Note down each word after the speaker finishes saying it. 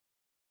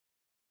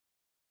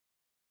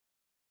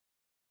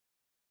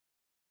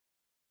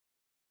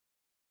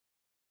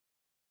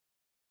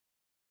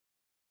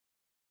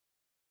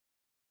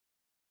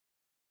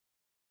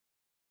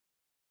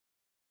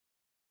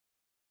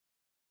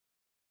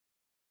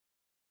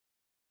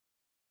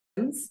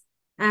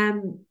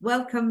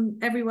Welcome,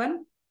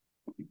 everyone.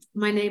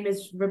 My name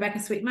is Rebecca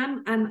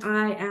Sweetman, and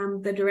I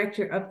am the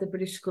director of the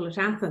British School at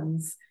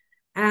Athens.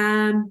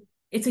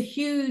 It's a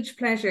huge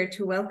pleasure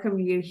to welcome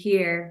you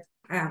here,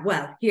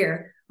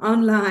 here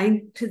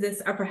online to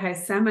this Upper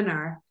House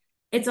seminar.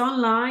 It's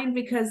online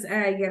because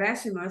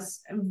Gerasimos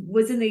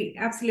was in the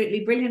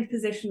absolutely brilliant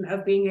position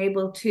of being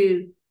able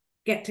to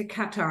get to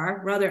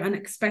Qatar rather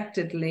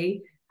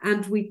unexpectedly,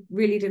 and we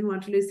really didn't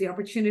want to lose the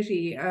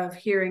opportunity of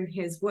hearing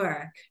his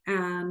work.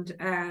 And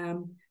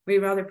we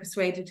rather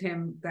persuaded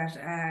him that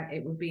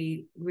it would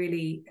be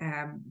really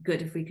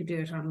good if we could do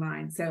it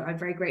online. So I'm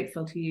very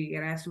grateful to you,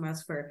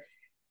 Gerasimos, for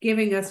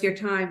giving us your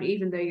time,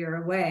 even though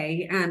you're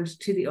away, and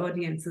to the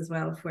audience as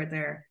well for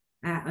their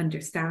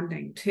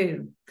understanding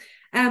too.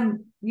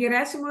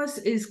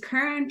 Gerasimos is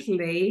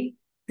currently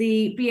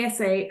the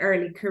BSA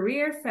Early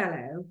Career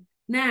Fellow.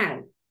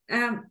 Now,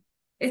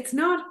 it's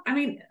not, I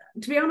mean,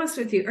 to be honest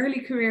with you,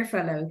 Early Career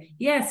Fellow,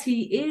 yes,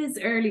 he is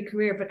early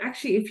career, but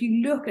actually, if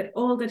you look at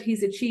all that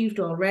he's achieved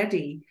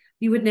already,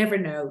 you would never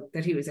know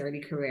that he was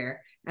early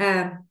career.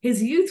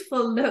 His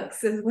youthful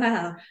looks as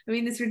well. I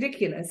mean, it's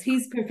ridiculous.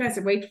 He's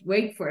professor,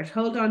 wait for it,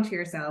 hold on to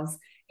yourselves.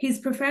 He's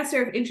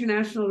Professor of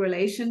International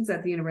Relations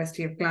at the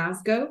University of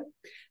Glasgow.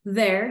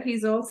 There,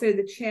 he's also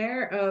the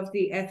chair of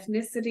the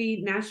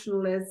Ethnicity,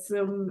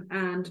 Nationalism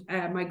and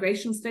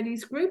Migration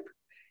Studies group.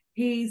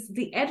 He's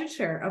the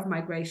editor of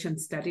Migration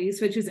Studies,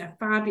 which is a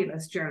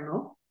fabulous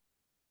journal.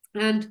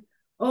 And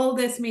all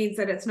this means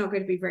that it's not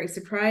going to be very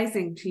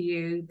surprising to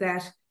you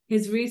that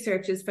his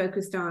research is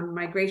focused on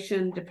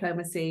migration,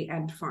 diplomacy,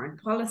 and foreign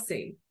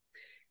policy.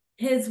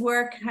 His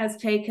work has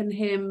taken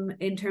him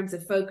in terms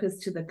of focus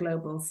to the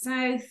global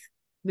South,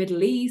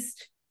 Middle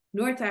East,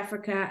 North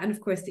Africa, and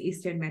of course the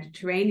Eastern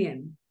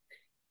Mediterranean.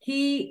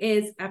 He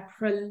is a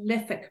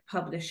prolific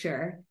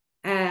publisher.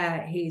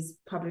 He's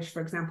published,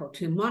 for example,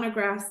 2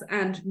 monographs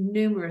and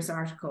numerous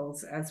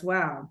articles as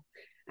well.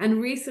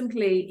 And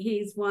recently,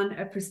 he's won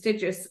a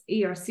prestigious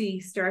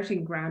ERC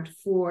starting grant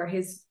for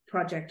his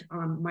project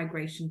on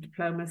migration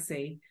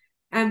diplomacy.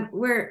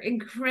 We're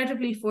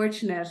incredibly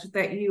fortunate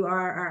that you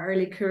are our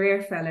Early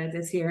Career Fellow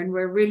this year, and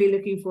we're really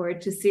looking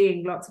forward to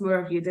seeing lots more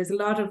of you. There's a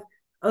lot of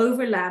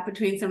overlap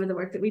between some of the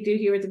work that we do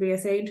here at the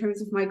BSA in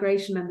terms of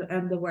migration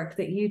and the work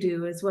that you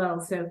do as well.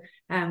 So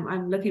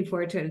I'm looking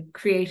forward to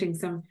creating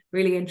some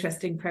really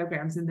interesting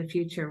programs in the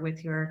future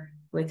with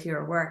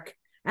your work.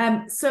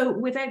 So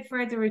without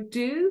further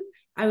ado,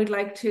 I would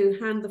like to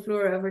hand the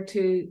floor over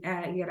to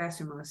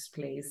Gerasimos,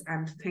 please,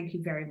 and thank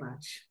you very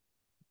much.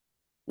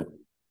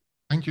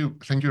 Thank you,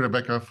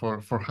 Rebecca,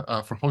 for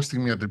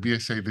hosting me at the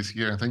BSA this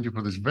year, and thank you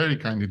for this very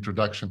kind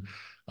introduction.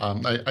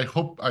 I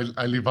hope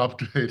I live up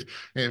to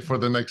it for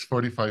the next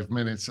 45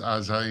 minutes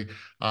as I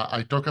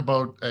talk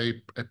about a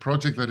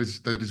project that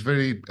is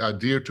very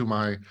dear to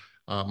my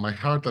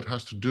heart, that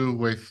has to do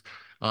with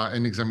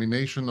an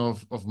examination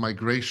of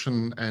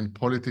migration and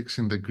politics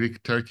in the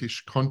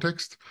Greek-Turkish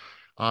context.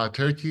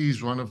 Turkey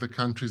is one of the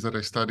countries that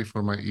I study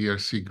for my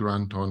ERC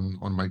grant on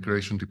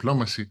migration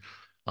diplomacy.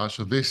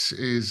 So this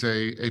is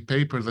a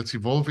paper that's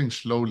evolving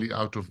slowly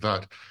out of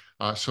that.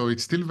 So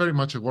it's still very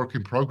much a work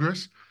in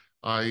progress.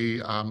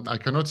 I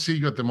cannot see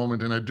you at the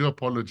moment, and I do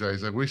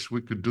apologize. I wish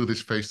we could do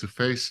this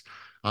face-to-face,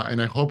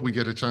 and I hope we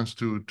get a chance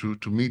to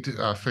meet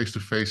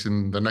face-to-face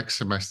in the next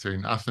semester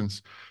in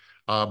Athens.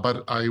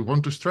 But I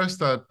want to stress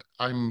that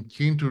I'm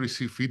keen to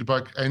receive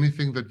feedback.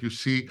 Anything that you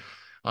see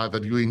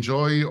that you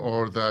enjoy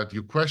or that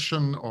you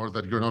question or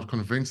that you're not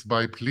convinced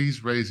by,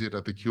 please raise it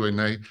at the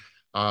Q&A.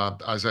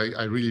 As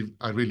I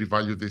really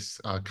value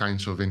these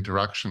kinds of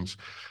interactions.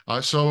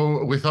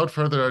 So without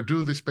further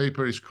ado, this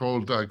paper is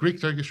called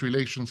Greek-Turkish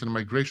Relations and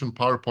Migration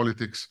Power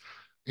Politics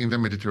in the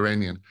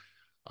Mediterranean.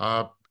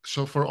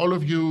 So for all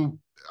of you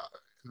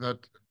that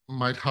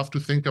might have to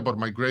think about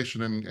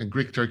migration and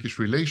Greek-Turkish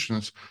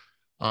relations,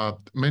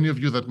 many of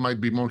you that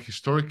might be more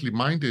historically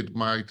minded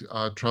might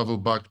travel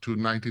back to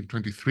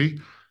 1923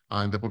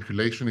 and the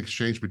population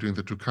exchange between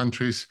the two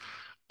countries,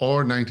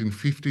 or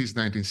 1950s,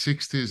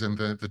 1960s, and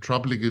the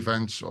troubling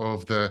events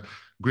of the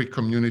Greek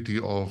community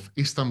of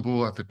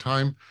Istanbul at the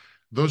time.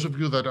 Those of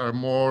you that are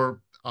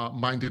more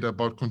minded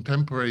about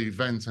contemporary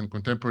events and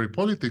contemporary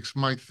politics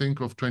might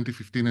think of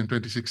 2015 and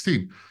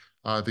 2016,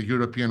 the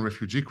European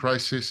refugee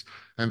crisis,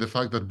 and the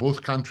fact that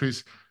both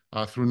countries,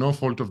 through no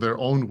fault of their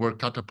own, were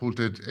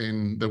catapulted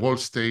in the world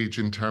stage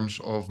in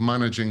terms of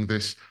managing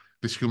this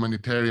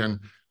humanitarian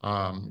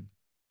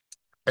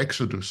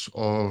exodus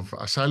of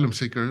asylum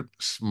seekers,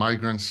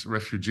 migrants,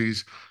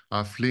 refugees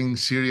fleeing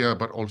Syria,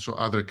 but also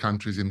other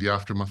countries in the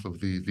aftermath of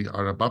the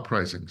Arab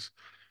uprisings.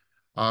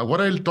 What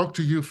I'll talk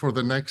to you for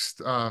the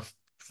next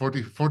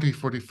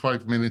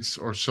 45 minutes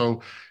or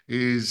so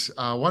is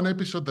one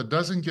episode that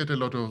doesn't get a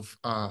lot of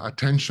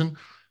attention,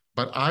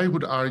 but I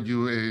would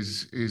argue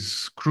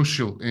is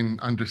crucial in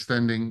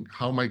understanding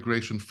how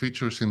migration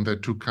features in the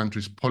two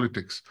countries'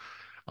 politics.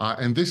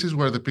 And this is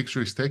where the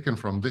picture is taken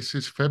from. This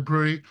is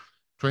February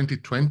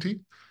 2020.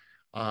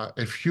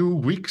 a few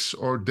weeks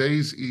or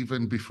days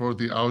even before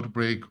the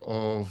outbreak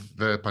of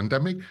the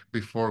pandemic,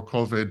 before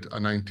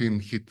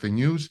COVID-19 hit the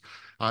news.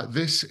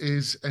 This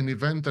is an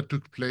event that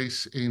took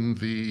place on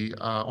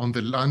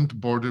the land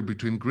border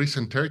between Greece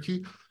and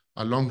Turkey,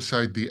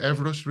 alongside the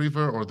Evros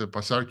River, or the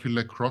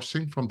Pasarkule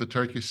crossing from the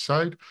Turkish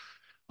side,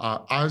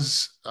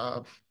 as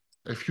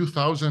a few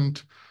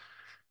thousand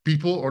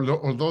people,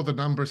 although the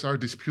numbers are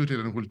disputed,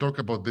 and we'll talk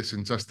about this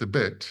in just a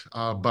bit,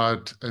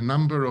 but a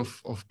number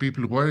of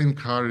people were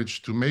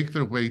encouraged to make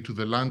their way to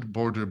the land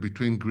border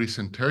between Greece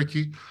and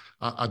Turkey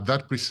at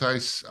that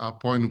precise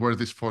point where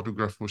this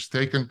photograph was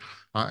taken,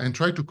 and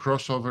try to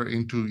cross over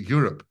into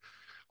Europe.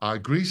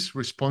 Greece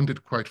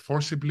responded quite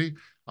forcibly,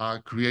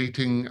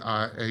 creating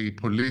a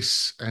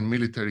police and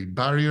military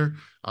barrier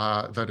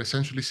that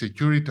essentially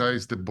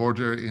securitized the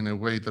border in a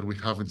way that we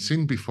haven't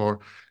seen before,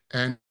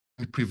 and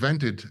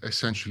prevented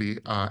essentially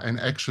an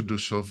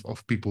exodus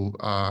of people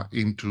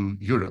into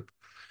Europe.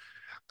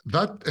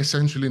 That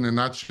essentially, in a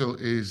nutshell,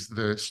 is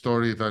the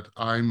story that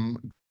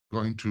I'm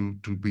going to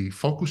be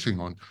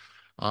focusing on.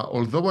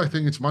 Although I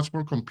think it's much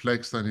more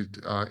complex than it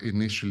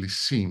initially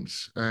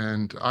seems.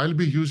 And I'll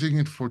be using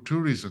it for two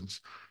reasons.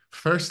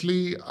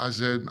 Firstly,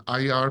 as an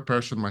IR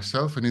person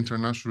myself, an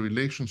international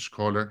relations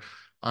scholar,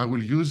 I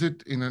will use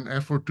it in an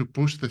effort to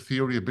push the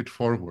theory a bit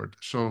forward.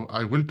 So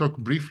I will talk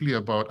briefly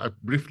about, I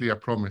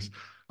promise,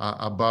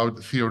 about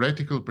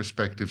theoretical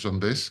perspectives on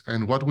this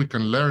and what we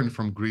can learn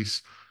from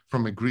Greece,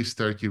 from a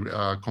Greece-Turkey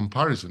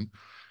comparison.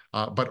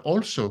 But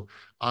also,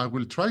 I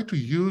will try to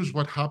use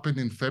what happened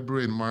in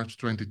February and March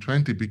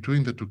 2020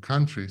 between the two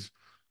countries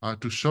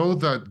to show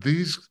that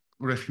these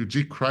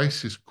refugee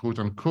crises, quote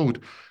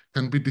unquote,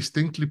 can be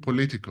distinctly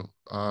political.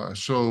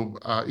 So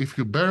if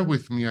you bear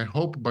with me, I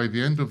hope by the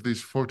end of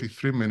these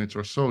 43 minutes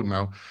or so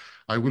now,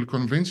 I will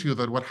convince you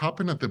that what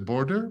happened at the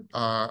border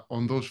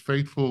on those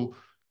fateful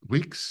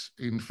weeks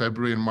in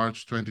February and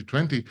March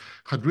 2020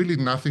 had really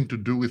nothing to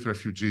do with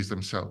refugees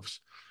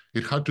themselves.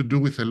 It had to do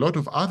with a lot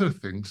of other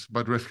things,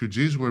 but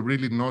refugees were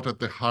really not at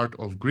the heart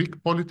of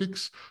Greek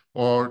politics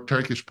or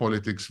Turkish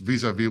politics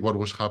vis-a-vis what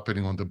was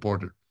happening on the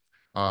border.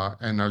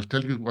 And I'll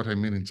tell you what I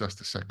mean in just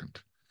a second.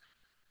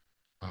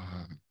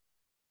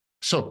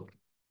 So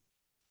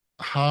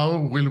how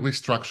will we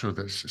structure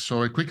this?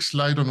 So a quick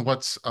slide on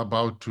what's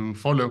about to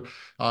follow.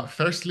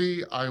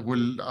 Firstly, I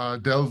will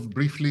delve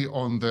briefly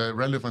on the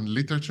relevant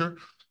literature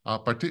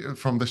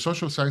from the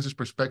social sciences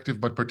perspective,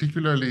 but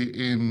particularly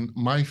in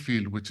my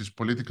field, which is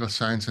political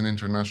science and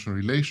international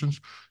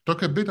relations.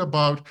 Talk a bit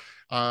about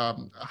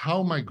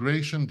how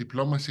migration,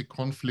 diplomacy,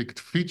 conflict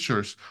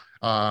features,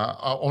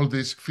 all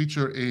this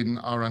feature in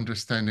our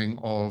understanding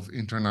of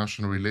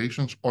international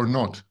relations, or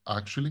not,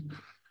 actually,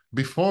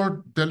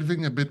 before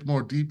delving a bit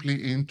more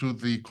deeply into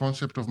the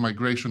concept of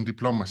migration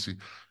diplomacy,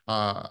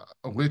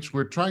 which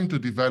we're trying to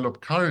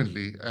develop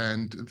currently.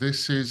 And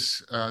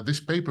this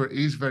paper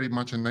is very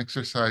much an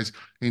exercise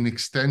in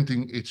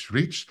extending its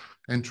reach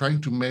and trying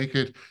to make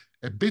it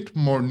a bit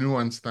more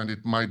nuanced than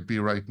it might be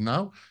right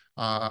now,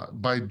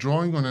 by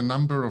drawing on a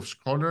number of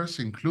scholars,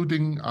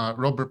 including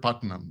Robert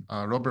Putnam.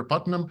 Robert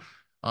Putnam,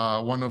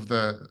 one of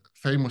the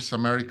famous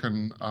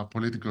American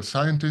political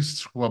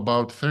scientists who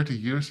about 30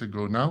 years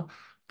ago now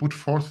put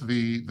forth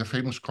the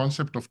famous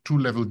concept of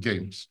two-level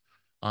games.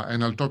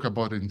 And I'll talk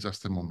about it in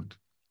just a moment.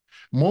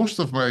 Most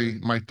of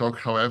my talk,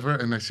 however,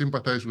 and I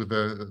sympathize with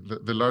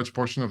the large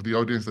portion of the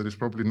audience that is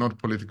probably not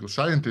political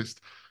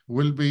scientist,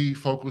 will be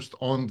focused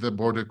on the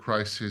border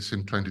crisis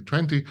in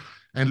 2020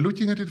 and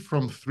looking at it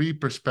from three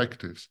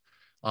perspectives.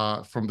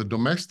 From the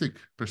domestic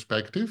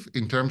perspective,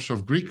 in terms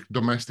of Greek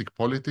domestic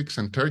politics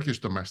and Turkish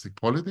domestic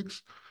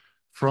politics,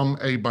 from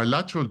a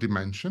bilateral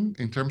dimension,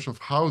 in terms of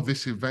how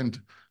this event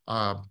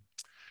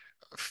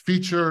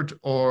featured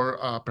or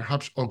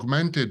perhaps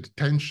augmented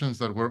tensions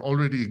that were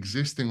already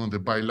existing on the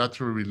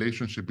bilateral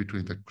relationship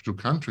between the two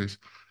countries,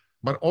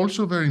 but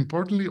also very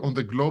importantly on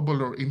the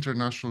global or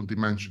international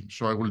dimension.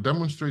 So I will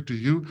demonstrate to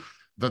you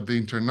that the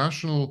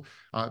international,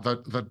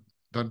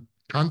 that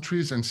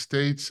countries and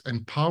states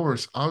and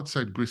powers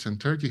outside Greece and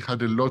Turkey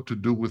had a lot to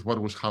do with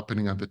what was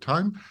happening at the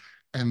time.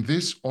 And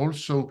this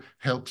also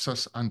helps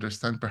us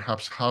understand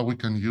perhaps how we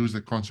can use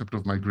the concept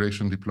of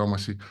migration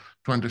diplomacy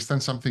to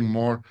understand something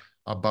more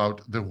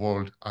about the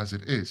world as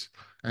it is.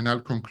 And I'll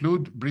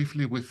conclude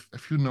briefly with a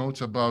few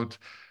notes about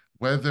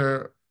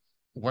whether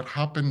what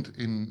happened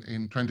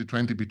in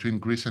 2020 between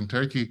Greece and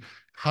Turkey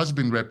has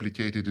been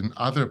replicated in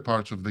other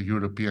parts of the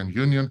European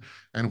Union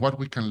and what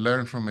we can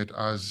learn from it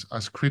as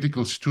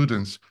critical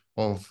students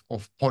of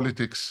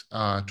politics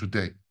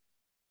today.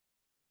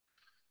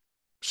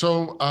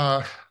 So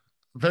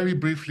very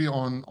briefly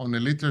on a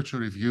literature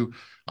review.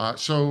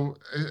 So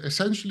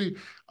essentially,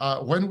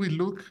 when we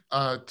look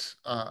at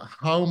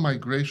how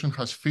migration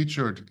has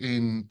featured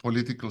in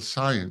political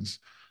science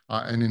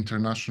and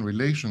international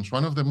relations,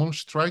 one of the most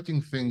striking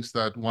things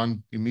that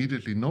one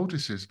immediately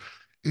notices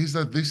is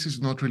that this is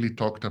not really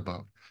talked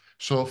about.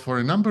 So for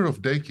a number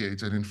of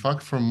decades, and in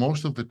fact for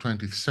most of the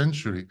 20th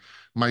century,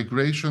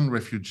 migration,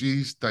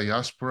 refugees,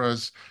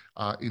 diasporas,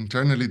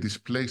 internally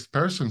displaced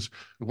persons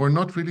were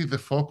not really the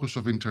focus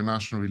of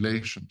international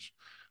relations.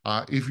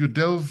 If you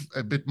delve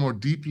a bit more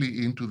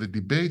deeply into the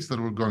debates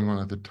that were going on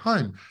at the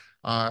time,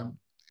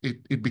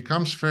 it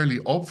becomes fairly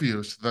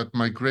obvious that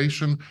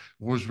migration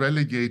was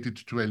relegated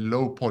to a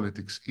low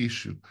politics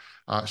issue.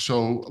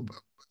 So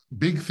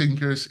big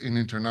thinkers in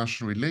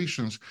international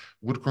relations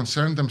would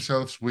concern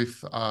themselves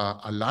with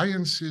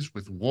alliances,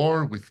 with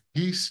war, with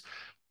peace,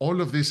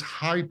 all of these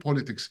high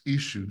politics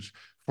issues.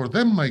 For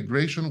them,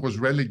 migration was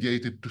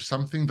relegated to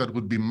something that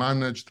would be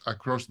managed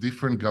across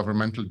different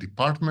governmental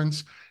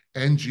departments,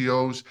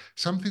 NGOs,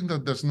 something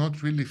that does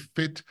not really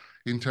fit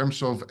in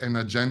terms of an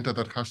agenda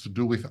that has to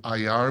do with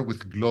IR,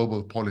 with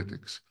global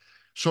politics.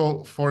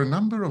 So for a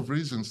number of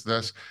reasons,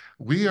 thus,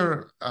 we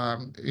are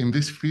in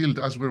this field,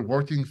 as we're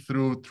working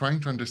through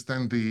trying to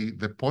understand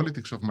the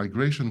politics of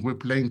migration, we're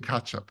playing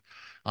catch up.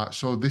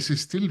 So this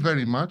is still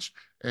very much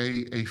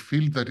a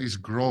field that is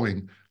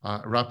growing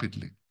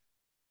rapidly.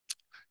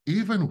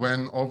 Even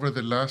when over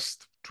the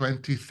last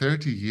 20,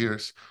 30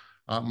 years,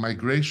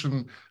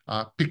 migration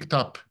picked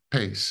up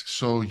pace.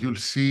 So you'll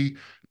see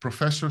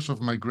professors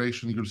of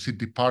migration, you'll see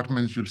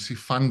departments, you'll see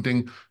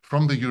funding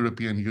from the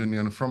European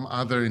Union, from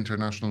other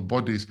international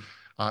bodies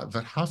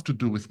that have to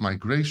do with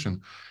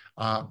migration.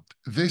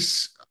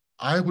 This,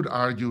 I would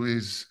argue,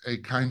 is a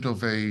kind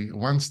of a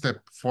one step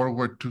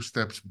forward, two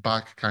steps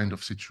back kind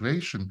of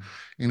situation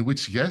in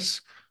which, yes,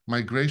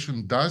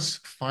 migration does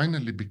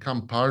finally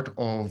become part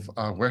of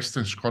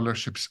Western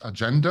scholarship's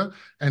agenda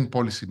and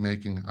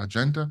policymaking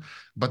agenda.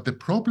 But the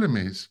problem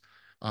is,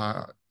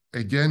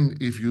 again,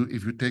 if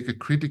you take a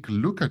critical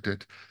look at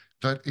it,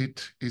 that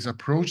it is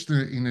approached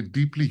in a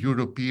deeply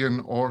European,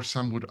 or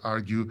some would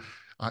argue,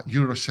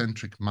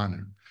 Eurocentric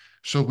manner.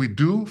 So we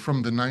do,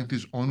 from the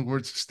 90s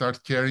onwards,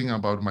 start caring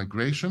about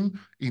migration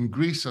in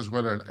Greece as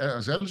well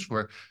as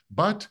elsewhere,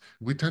 but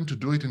we tend to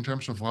do it in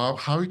terms of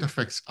how it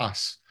affects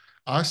us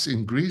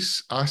in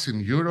Greece, us in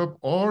Europe,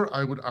 or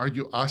I would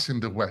argue us in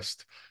the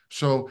West.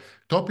 So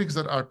topics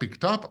that are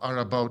picked up are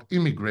about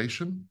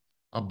immigration,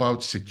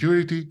 about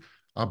security,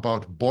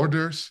 about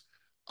borders,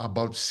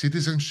 about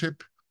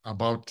citizenship,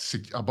 about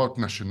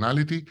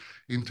nationality,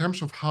 in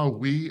terms of how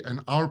we and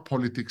our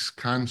politics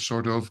can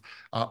sort of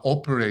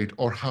operate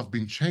or have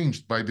been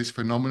changed by this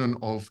phenomenon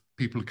of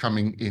people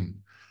coming in.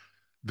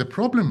 The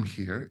problem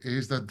here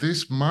is that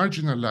this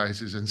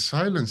marginalizes and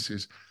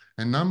silences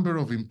a number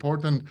of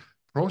important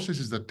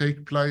processes that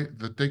take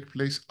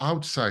place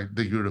outside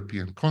the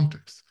European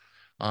context.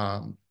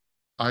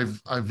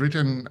 I've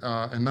written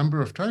a number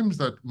of times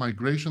that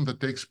migration that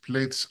takes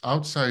place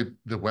outside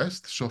the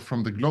West, so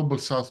from the global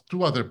South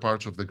to other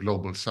parts of the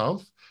global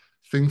South,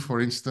 think, for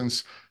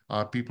instance,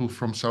 people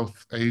from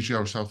South Asia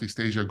or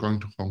Southeast Asia going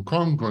to Hong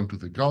Kong, going to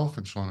the Gulf,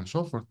 and so on and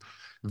so forth.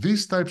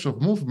 These types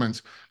of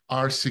movements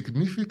are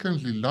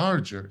significantly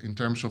larger in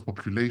terms of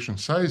population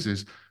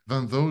sizes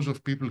than those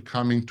of people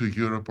coming to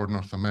Europe or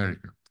North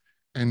America.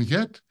 And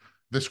yet,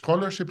 the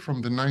scholarship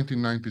from the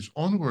 1990s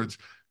onwards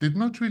did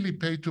not really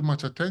pay too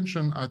much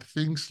attention at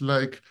things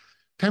like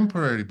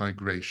temporary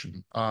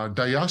migration,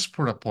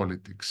 diaspora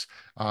politics,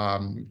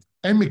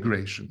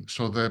 emigration,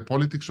 so the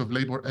politics of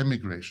labor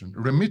emigration,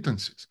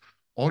 remittances.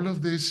 All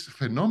of this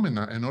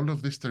phenomena and all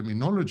of this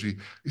terminology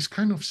is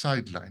kind of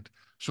sidelined.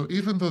 So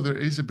even though there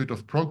is a bit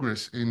of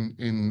progress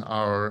in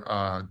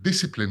our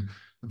discipline,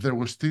 there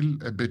was still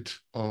a bit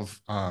of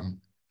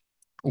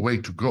way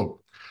to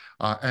go.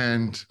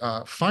 And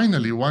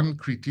finally, one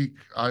critique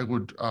I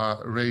would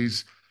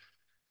raise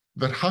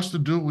that has to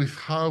do with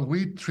how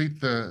we treat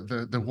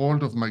the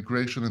world of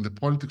migration and the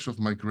politics of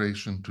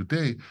migration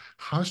today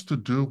has to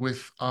do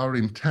with our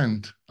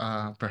intent,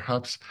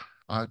 perhaps,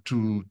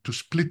 to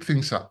split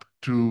things up,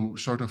 to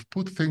sort of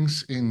put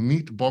things in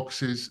neat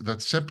boxes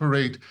that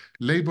separate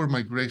labor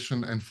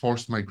migration and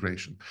forced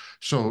migration.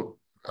 So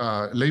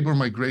labor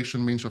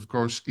migration means, of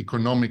course,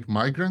 economic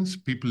migrants,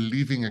 people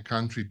leaving a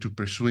country to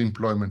pursue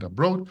employment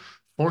abroad.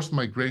 Forced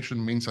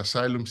migration means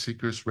asylum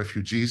seekers,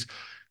 refugees,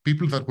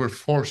 people that were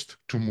forced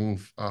to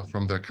move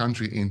from their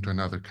country into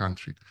another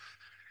country.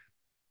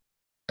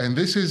 And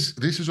this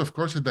is, of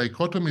course, a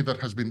dichotomy that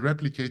has been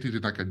replicated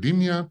in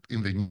academia,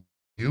 in the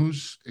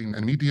news, in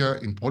media,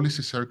 in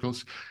policy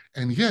circles.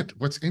 And yet,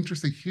 what's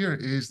interesting here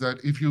is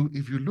that if you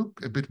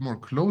look a bit more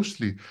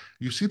closely,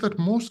 you see that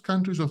most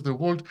countries of the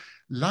world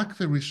lack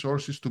the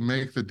resources to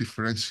make the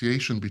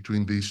differentiation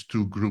between these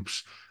two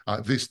groups,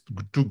 these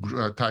two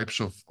types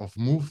of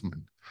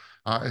movement.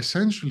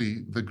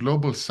 Essentially, the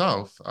global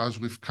South, as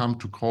we've come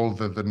to call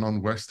the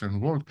non-Western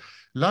world,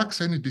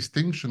 lacks any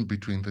distinction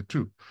between the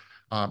two.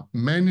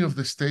 Many of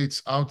the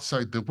states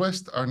outside the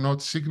West are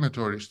not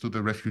signatories to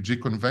the Refugee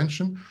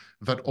Convention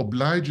that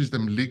obliges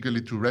them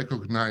legally to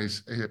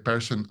recognize a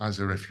person as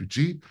a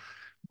refugee.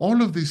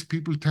 All of these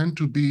people tend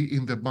to be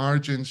in the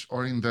margins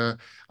or in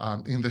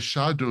the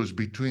shadows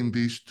between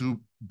these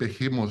two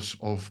behemoths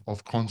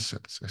of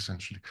concepts,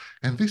 essentially.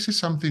 And this is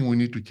something we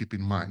need to keep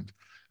in mind.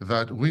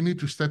 that we need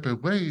to step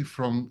away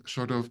from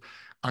sort of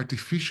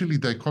artificially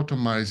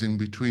dichotomizing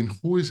between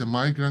who is a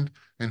migrant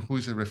and who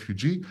is a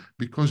refugee,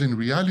 because in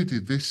reality,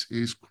 this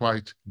is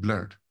quite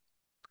blurred.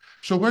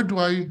 So where do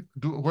I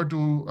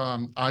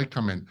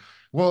come in?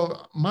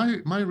 Well,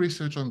 my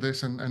research on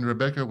this, and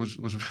Rebecca was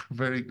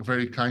very,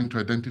 very kind to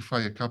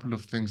identify a couple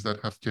of things that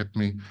have kept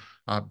me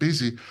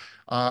busy.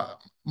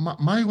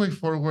 My way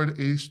forward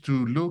is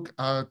to look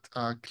at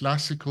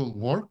classical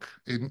work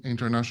in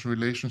international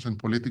relations and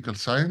political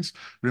science.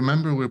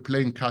 Remember, we're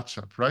playing catch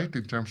up, right,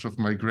 in terms of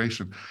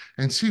migration,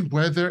 and see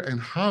whether and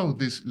how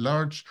these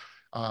large,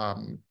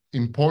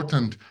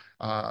 important,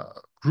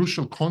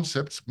 crucial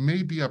concepts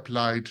may be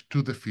applied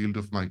to the field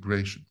of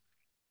migration.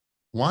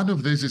 One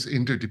of these is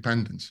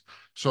interdependence.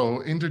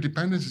 So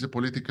interdependence is a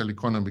political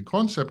economy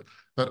concept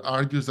that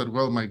argues that,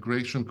 well,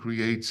 migration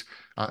creates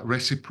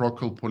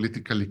reciprocal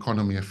political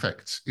economy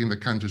effects in the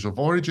countries of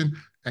origin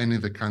and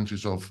in the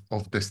countries of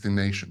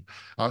destination.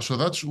 So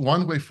that's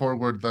one way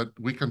forward that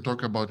we can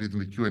talk about it in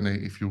the Q&A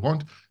if you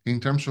want, in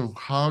terms of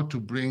how to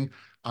bring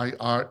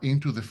IR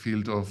into the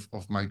field of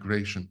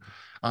migration.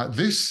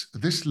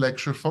 This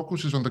lecture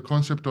focuses on the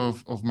concept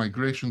of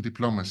migration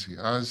diplomacy,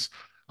 as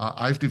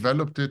I've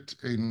developed it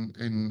in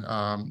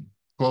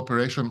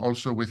cooperation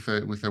also with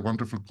a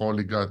wonderful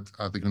colleague at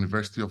the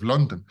University of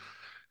London.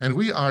 And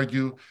we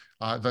argue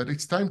that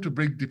it's time to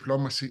bring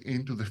diplomacy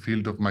into the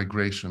field of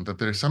migration, that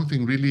there's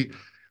something really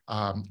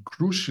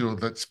crucial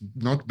that's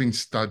not been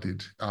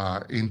studied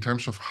in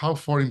terms of how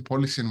foreign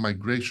policy and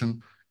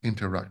migration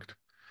interact.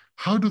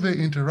 How do they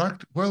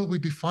interact? Well, we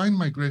define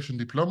migration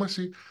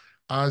diplomacy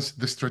as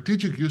the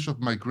strategic use of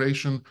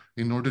migration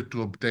in order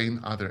to obtain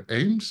other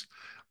aims,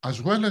 as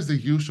well as the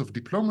use of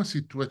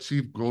diplomacy to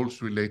achieve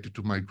goals related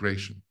to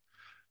migration.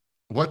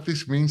 What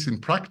this means in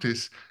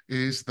practice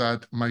is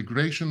that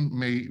migration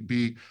may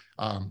be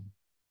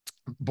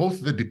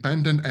both the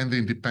dependent and the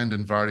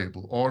independent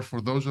variable, or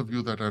for those of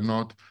you that are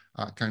not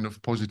kind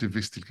of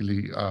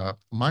positivistically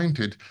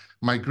minded,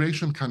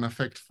 migration can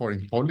affect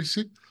foreign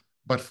policy,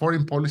 but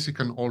foreign policy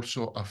can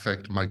also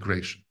affect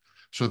migration.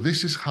 So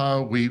this is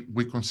how we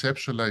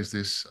conceptualize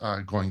this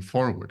going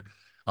forward.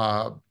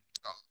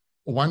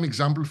 One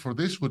example for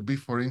this would be,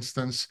 for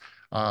instance,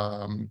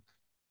 the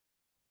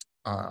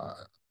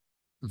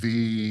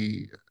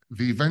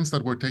events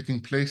that were taking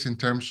place in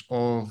terms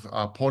of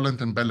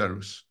Poland and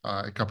Belarus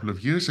a couple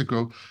of years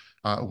ago,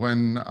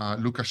 when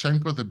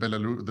Lukashenko, the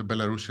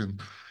Belarusian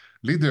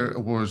leader,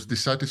 was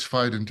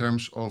dissatisfied in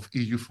terms of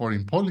EU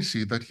foreign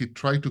policy, that he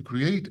tried to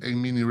create a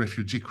mini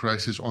refugee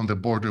crisis on the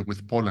border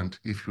with Poland,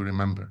 if you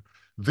remember.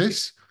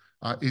 This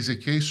is a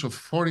case of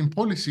foreign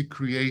policy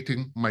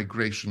creating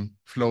migration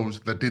flows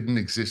that didn't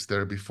exist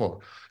there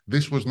before.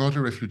 This was not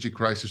a refugee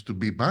crisis to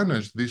be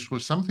managed. This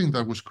was something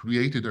that was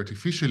created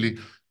artificially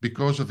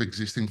because of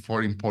existing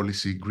foreign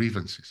policy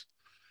grievances.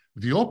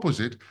 The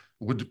opposite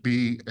would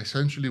be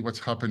essentially what's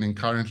happening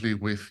currently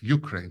with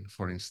Ukraine,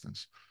 for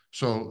instance.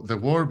 So the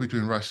war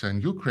between Russia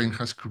and Ukraine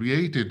has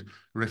created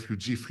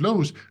refugee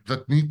flows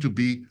that need to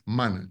be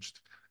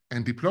managed.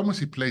 And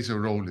diplomacy plays a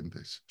role in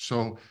this.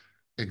 So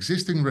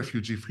existing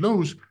refugee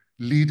flows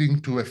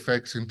leading to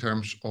effects in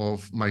terms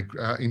of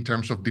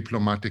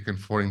diplomatic and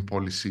foreign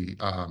policy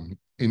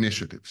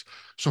initiatives.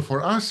 So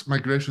for us,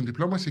 migration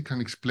diplomacy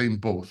can explain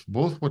both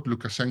what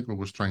Lukashenko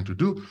was trying to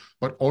do,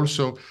 but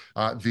also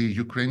the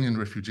Ukrainian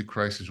refugee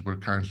crisis we're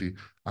currently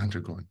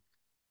undergoing.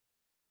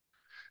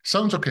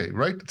 Sounds okay,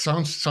 right? It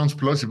sounds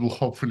plausible,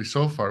 hopefully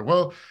so far.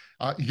 Well,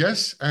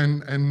 yes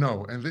and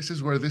no, and this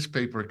is where this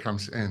paper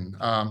comes in.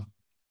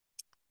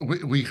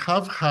 We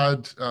have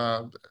had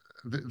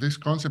this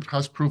concept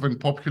has proven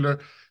popular.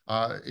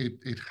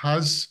 It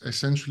has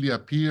essentially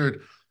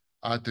appeared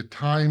at the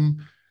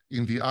time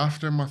in the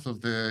aftermath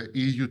of the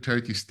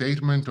EU-Turkey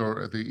statement,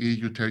 or the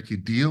EU-Turkey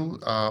deal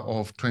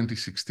of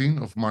 2016,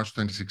 of March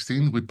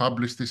 2016. We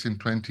published this in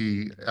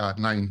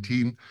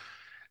 2019.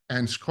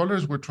 And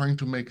scholars were trying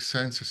to make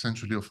sense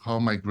essentially of how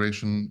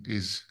migration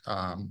is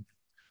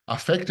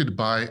affected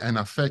by and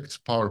affects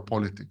power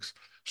politics.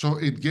 So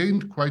it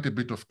gained quite a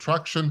bit of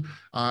traction.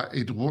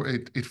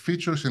 It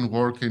features in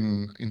work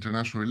in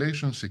international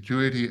relations,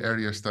 security,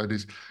 area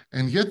studies,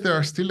 and yet there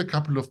are still a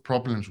couple of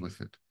problems with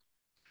it.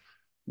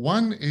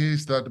 One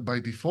is that by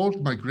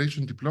default,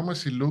 migration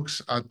diplomacy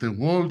looks at the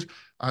world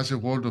as a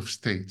world of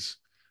states.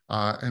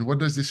 And what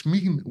does this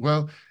mean?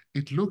 Well,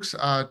 it looks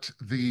at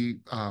the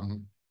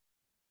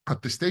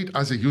state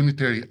as a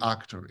unitary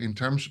actor in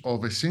terms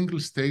of a single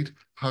state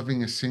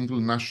having a single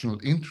national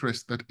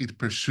interest that it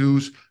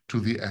pursues to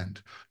the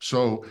end.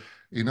 So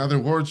in other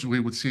words, we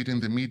would see it in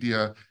the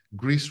media: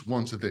 Greece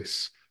wants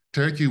this,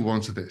 Turkey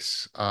wants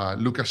this,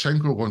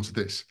 Lukashenko wants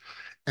this.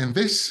 And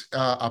this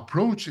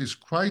approach is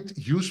quite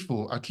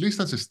useful, at least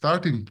as a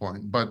starting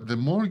point. But the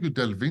more you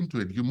delve into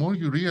it, the more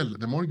you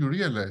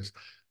realize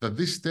that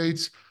these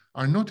states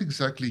are not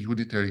exactly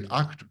unitary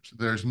actors.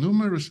 There's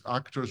numerous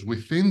actors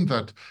within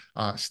that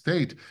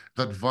state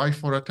that vie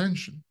for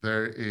attention.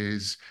 There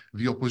is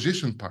the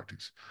opposition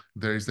parties,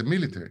 there is the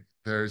military,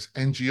 there's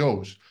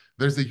NGOs,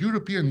 There's the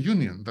European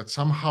Union that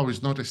somehow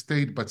is not a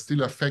state, but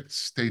still affects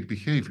state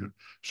behavior.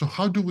 So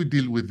how do we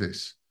deal with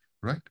this,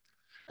 right?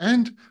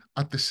 And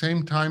at the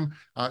same time,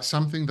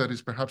 something that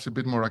is perhaps a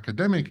bit more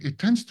academic, it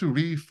tends to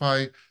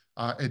reify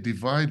a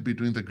divide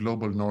between the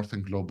global north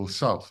and global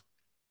south.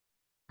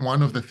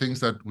 One of the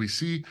things that we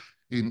see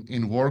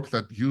in work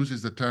that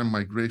uses the term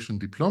migration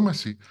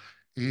diplomacy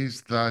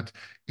is that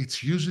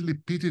it's usually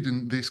pitted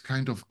in this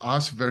kind of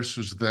us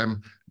versus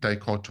them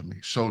dichotomy.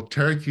 So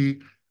Turkey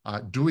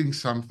doing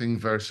something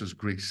versus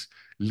Greece,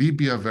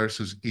 Libya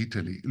versus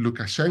Italy,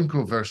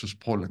 Lukashenko versus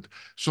Poland.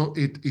 So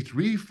it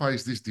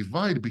reifies this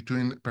divide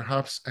between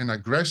perhaps an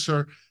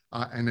aggressor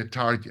and a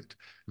target.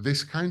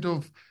 This kind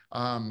of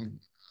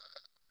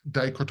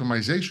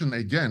dichotomization,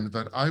 again,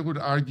 that I would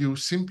argue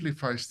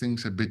simplifies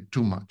things a bit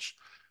too much.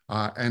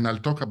 And I'll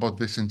talk about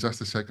this in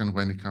just a second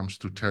when it comes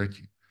to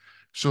Turkey.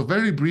 So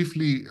very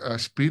briefly,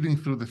 speeding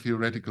through the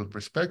theoretical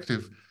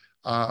perspective,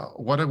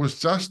 what I was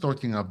just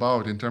talking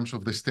about in terms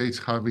of the states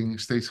having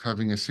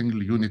a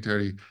single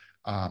unitary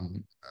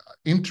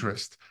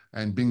interest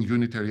and being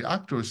unitary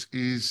actors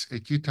is a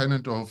key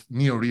tenet of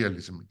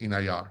neorealism in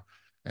IR.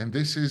 And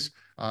this is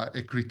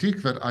a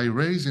critique that I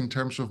raise in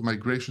terms of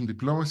migration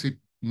diplomacy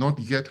not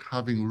yet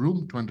having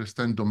room to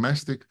understand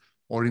domestic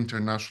or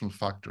international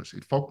factors.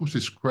 It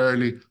focuses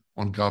squarely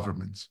on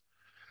governments.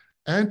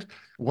 And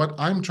what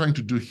I'm trying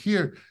to do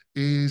here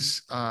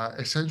is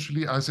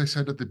essentially, as I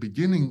said at the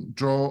beginning,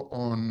 draw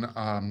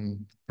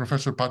on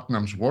Professor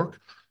Putnam's work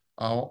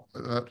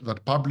that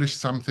published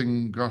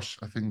something, gosh,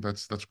 I think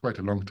that's quite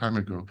a long time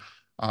ago,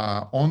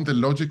 on the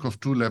logic of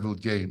two-level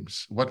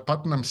games. What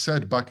Putnam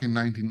said back in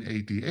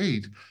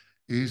 1988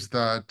 is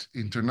that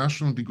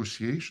international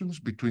negotiations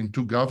between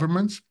two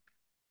governments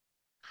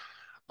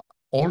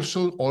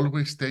also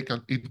always take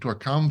into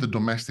account the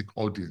domestic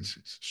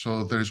audiences.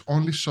 So there's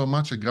only so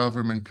much a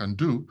government can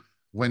do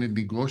when it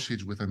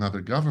negotiates with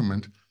another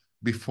government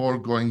before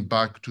going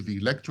back to the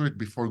electorate,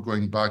 before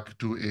going back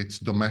to its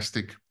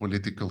domestic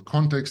political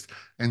context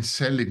and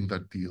selling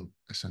that deal,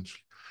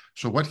 essentially.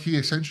 So what he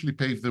essentially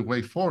paved the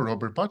way for,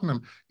 Robert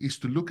Putnam, is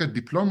to look at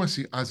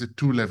diplomacy as a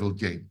two-level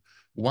game,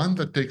 one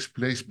that takes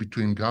place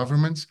between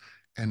governments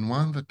and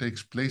one that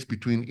takes place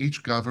between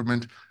each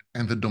government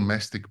and the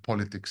domestic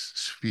politics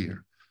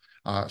sphere.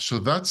 So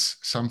that's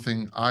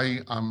something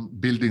I am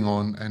building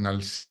on, and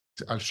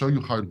I'll show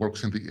you how it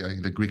works in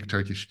the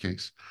Greek-Turkish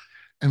case.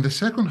 And the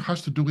second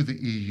has to do with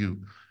the EU.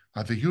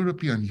 The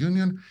European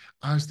Union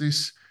as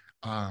this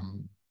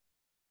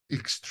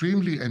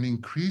extremely and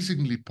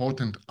increasingly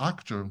potent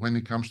actor when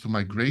it comes to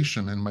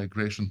migration and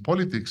migration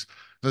politics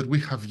that we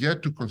have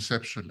yet to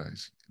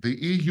conceptualize. The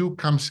EU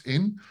comes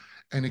in,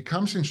 and it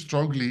comes in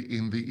strongly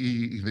in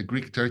the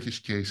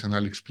Greek-Turkish case, and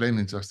I'll explain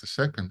in just a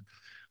second,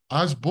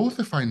 as both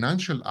a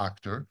financial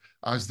actor,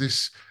 as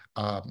this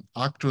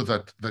actor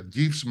that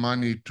gives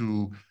money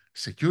to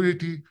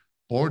security,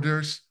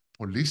 borders,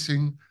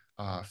 policing,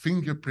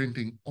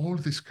 fingerprinting, all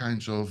these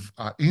kinds of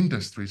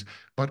industries,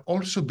 but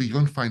also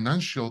beyond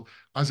financial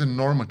as a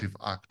normative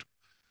actor.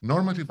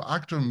 Normative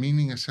actor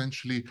meaning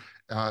essentially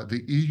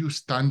the EU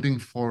standing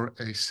for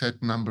a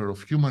set number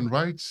of human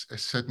rights, a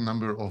set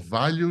number of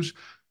values,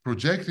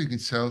 projecting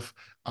itself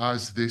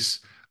as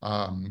this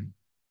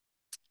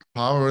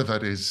power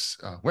that is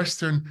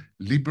Western,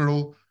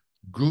 liberal,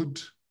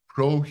 good,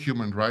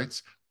 pro-human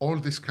rights, all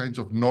these kinds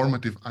of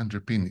normative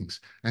underpinnings.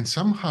 And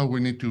somehow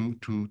we need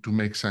to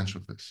make sense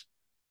of this.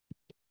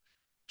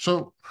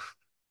 So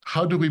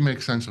how do we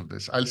make sense of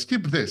this? I'll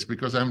skip this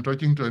because I'm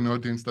talking to an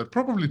audience that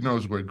probably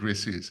knows where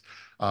Greece is,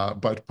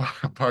 but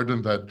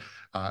pardon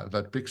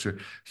that picture.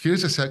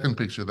 Here's a second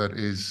picture that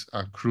is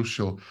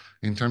crucial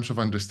in terms of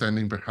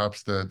understanding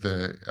perhaps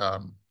the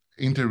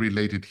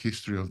interrelated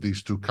history of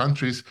these two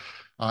countries.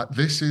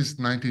 This is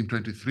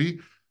 1923.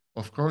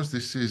 Of course,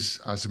 this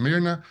is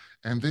Smyrna,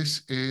 and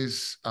this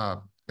is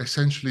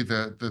essentially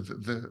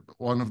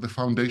one of the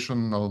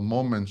foundational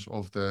moments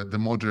of the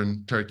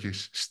modern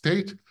Turkish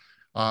state,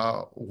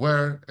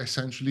 where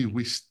essentially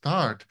we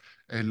start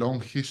a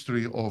long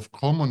history of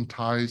common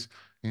ties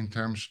in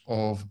terms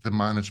of the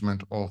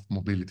management of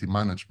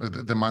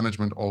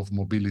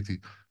mobility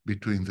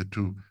between the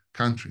two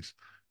countries.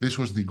 This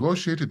was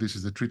negotiated. This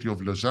is the Treaty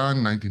of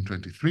Lausanne,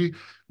 1923,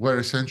 where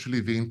essentially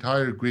the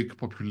entire Greek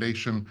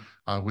population,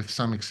 with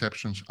some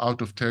exceptions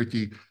out of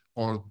Turkey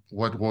or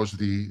what was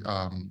the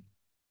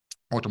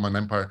Ottoman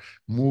Empire,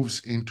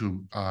 moves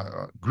into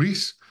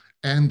Greece,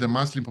 and the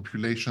Muslim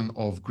population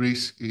of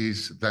Greece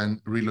is then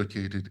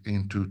relocated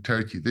into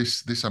Turkey.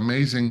 This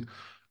amazing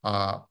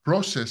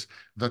process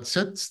that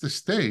sets the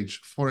stage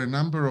for a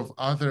number of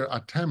other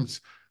attempts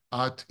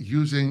at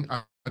using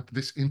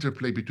this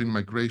interplay between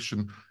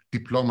migration,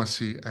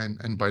 diplomacy,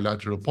 and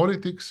bilateral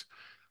politics.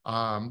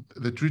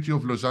 The Treaty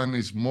of Lausanne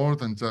is more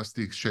than just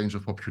the exchange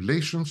of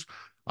populations.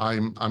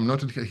 I'm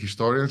not a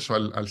historian,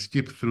 so I'll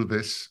skip through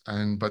this,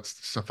 but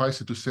suffice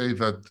it to say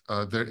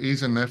that there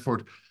is an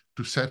effort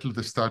to settle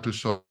the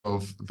status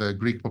of the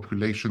Greek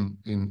population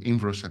in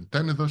Imbros and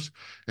Tenedos.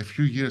 A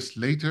few years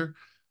later,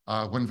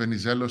 when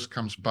Venizelos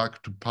comes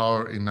back to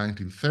power in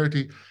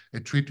 1930, a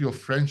treaty of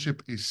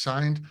friendship is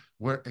signed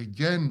where,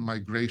 again,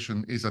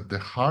 migration is at the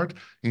heart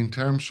in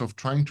terms of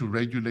trying to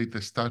regulate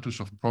the status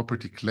of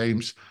property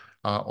claims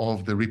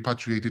of the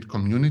repatriated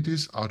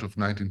communities out of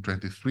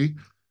 1923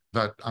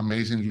 that,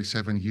 amazingly,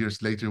 7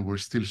 years later, were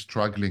still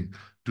struggling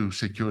to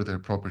secure their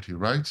property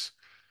rights.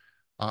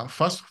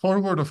 Fast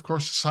forward, of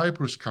course,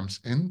 Cyprus comes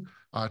in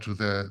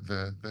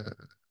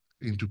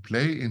into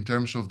play in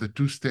terms of the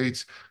two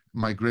states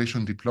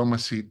migration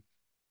diplomacy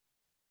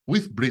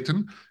with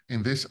Britain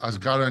in this as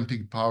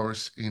guaranteeing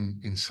powers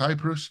in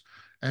Cyprus.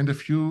 And a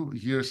few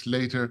years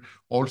later,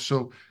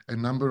 also a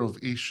number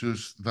of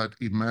issues that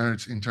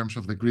emerge in terms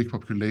of the Greek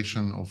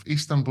population of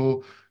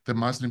Istanbul, the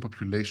Muslim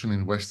population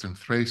in Western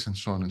Thrace, and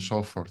so on and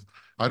so forth.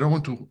 I don't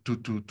want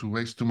to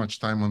waste too much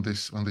time on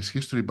this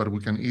history, but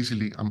we can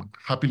easily,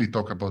 happily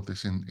talk about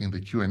this in the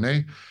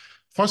Q&A.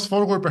 Fast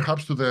forward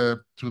perhaps to the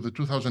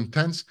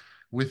 2010s,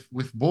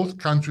 with both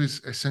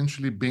countries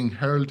essentially being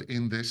hurled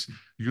in this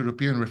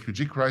European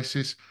refugee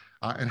crisis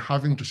and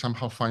having to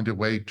somehow find a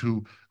way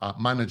to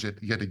manage it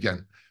yet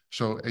again.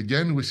 So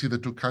again, we see the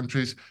two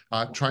countries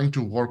trying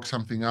to work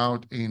something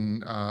out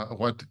in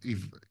what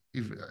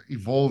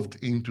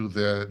evolved into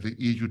the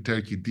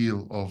EU-Turkey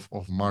deal of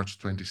March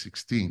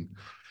 2016.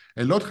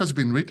 A lot has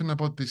been written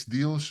about this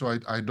deal, so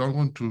I don't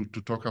want to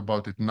talk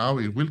about it now.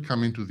 It will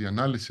come into the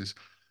analysis.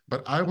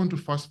 But I want to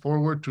fast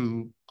forward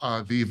to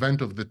the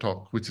event of the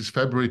talk, which is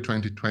February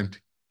 2020.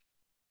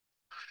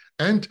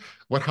 And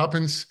what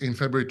happens in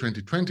February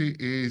 2020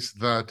 is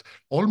that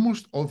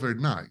almost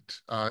overnight,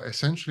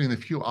 essentially in a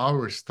few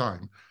hours'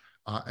 time,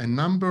 a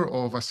number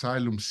of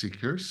asylum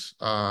seekers,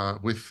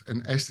 with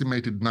an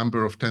estimated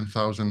number of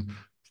 10,000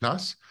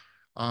 plus,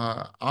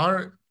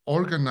 are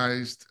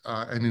organized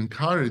and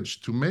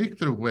encouraged to make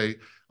their way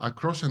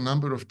across a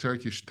number of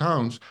Turkish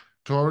towns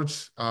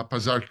towards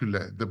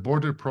Pazarkule,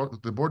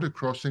 the border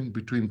crossing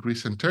between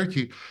Greece and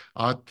Turkey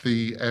at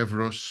the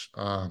Evros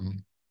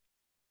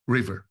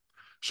River.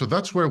 So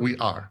that's where we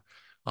are.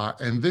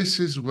 And this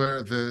is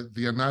where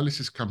the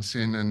analysis comes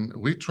in, and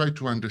we try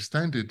to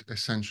understand it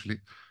essentially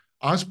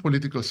as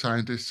political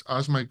scientists,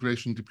 as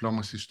migration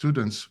diplomacy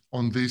students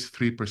on these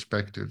three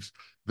perspectives: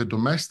 the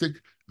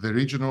domestic, the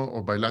regional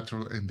or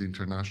bilateral, and the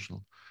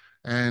international.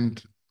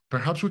 And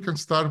perhaps we can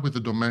start with the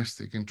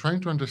domestic and trying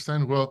to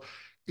understand, well,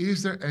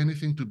 is there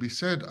anything to be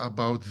said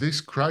about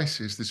this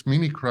crisis, this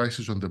mini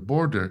crisis on the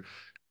border,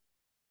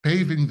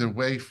 paving the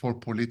way for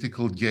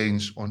political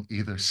gains on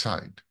either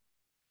side?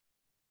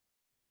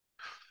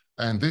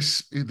 And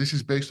this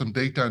is based on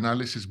data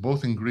analysis,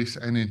 both in Greece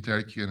and in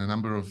Turkey, and a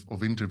number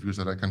of interviews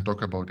that I can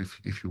talk about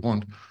if you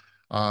want.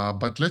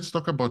 But let's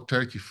talk about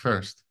Turkey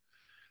first.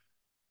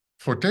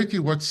 For Turkey,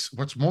 what's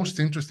most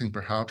interesting,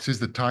 perhaps, is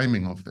the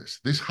timing of this.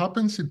 This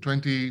happens in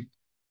the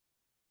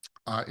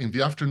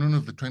afternoon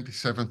of the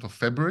 27th of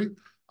February,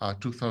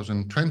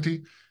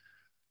 2020,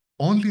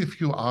 only a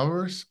few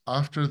hours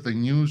after the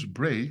news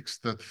breaks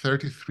that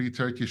 33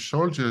 Turkish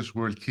soldiers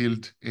were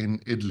killed in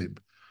Idlib.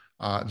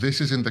 This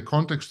is in the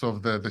context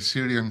of the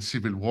Syrian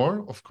civil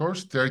war. Of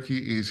course,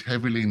 Turkey is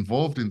heavily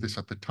involved in this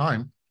at the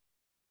time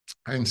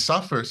and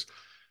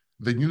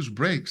the news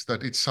breaks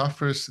that it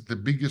suffers the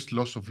biggest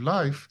loss of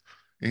life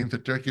in the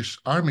Turkish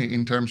army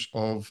in terms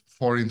of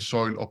foreign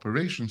soil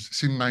operations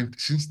since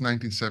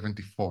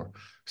 1974,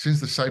 since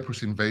the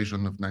Cyprus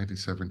invasion of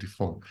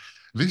 1974.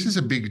 This is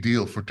a big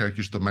deal for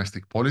Turkish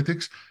domestic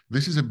politics.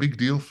 This is a big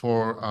deal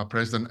for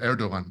President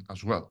Erdogan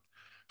as well.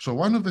 So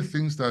one of the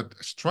things that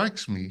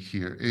strikes me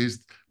here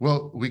is,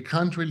 well, we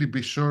can't really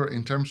be sure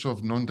in terms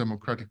of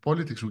non-democratic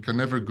politics. We can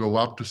never go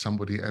up to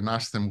somebody and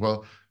ask them,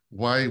 well,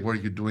 why were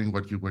you doing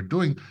what you were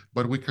doing?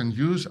 But we can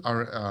use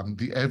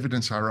the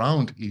evidence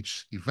around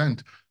each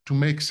event to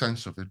make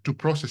sense of it, to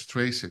process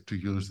trace it, to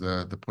use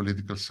the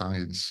political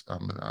science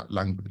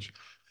language.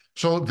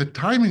 So the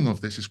timing of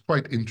this is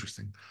quite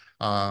interesting.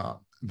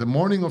 The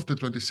morning of the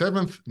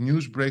 27th,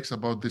 news breaks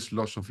about this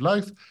loss of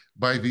life.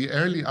 By the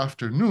early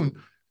afternoon,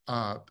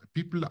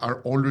 people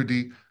are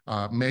already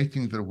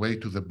making their way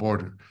to the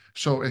border.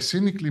 So a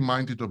cynically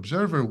minded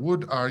observer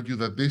would argue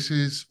that this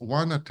is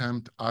one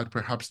attempt at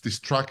perhaps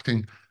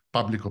distracting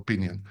public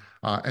opinion.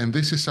 And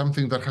this is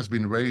something that has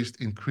been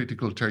raised in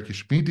critical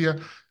Turkish media,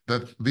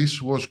 that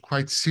this was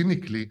quite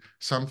cynically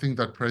something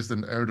that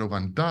President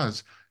Erdogan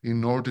does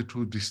in order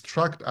to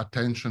distract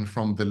attention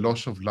from the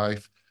loss of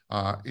life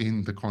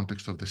in the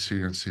context of the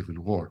Syrian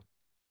civil war.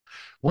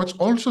 What's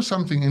also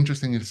something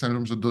interesting in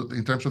terms of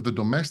the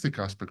domestic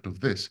aspect of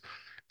this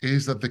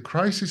is that the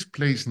crisis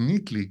plays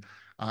neatly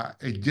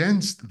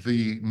against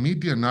the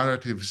media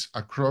narratives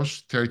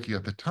across Turkey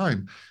at the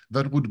time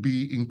that would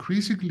be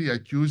increasingly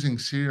accusing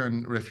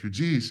Syrian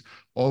refugees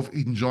of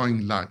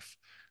enjoying life.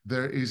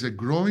 There is a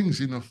growing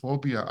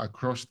xenophobia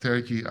across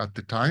Turkey at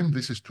the time,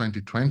 this is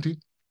 2020,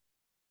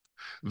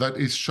 that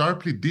is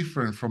sharply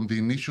different from the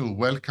initial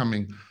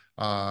welcoming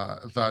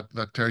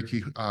that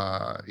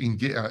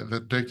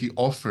Turkey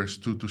offers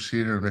to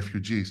Syrian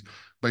refugees.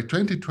 By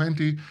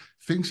 2020,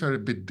 things are a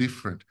bit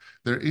different.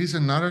 There is a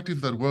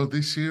narrative that, well,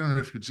 these Syrian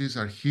refugees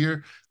are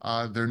here,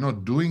 they're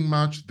not doing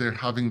much, they're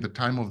having the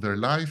time of their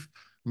life.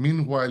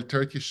 Meanwhile,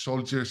 Turkish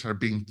soldiers are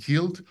being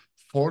killed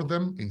for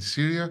them in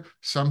Syria.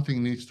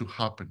 Something needs to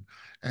happen.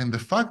 And the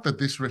fact that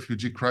this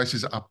refugee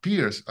crisis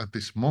appears at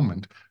this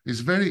moment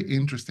is very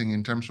interesting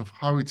in terms of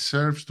how it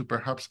serves to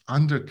perhaps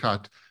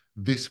undercut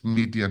this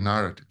media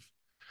narrative.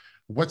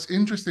 What's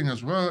interesting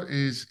as well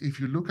is if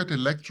you look at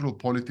electoral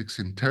politics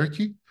in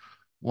Turkey,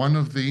 one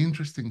of the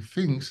interesting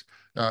things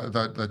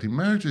that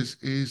emerges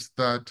is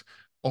that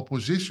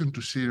opposition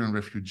to Syrian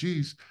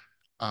refugees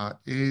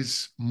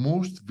is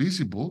most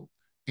visible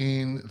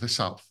in the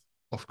south.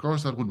 Of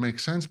course, that would make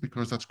sense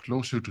because that's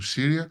closer to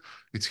Syria.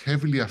 It's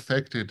heavily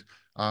affected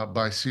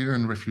by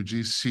Syrian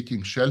refugees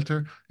seeking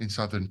shelter in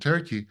southern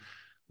Turkey.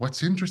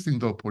 What's interesting,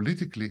 though,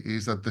 politically,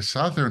 is that the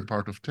southern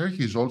part of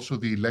Turkey is also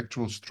the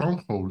electoral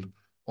stronghold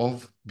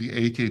of the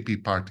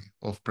AKP party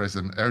of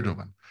President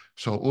Erdogan.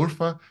 So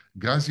Urfa,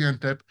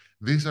 Gaziantep,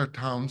 these are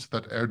towns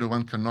that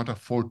Erdogan cannot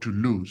afford to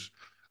lose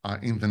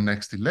in the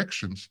next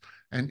elections.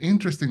 And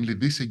interestingly,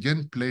 this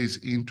again plays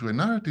into a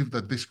narrative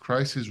that this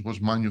crisis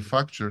was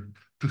manufactured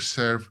to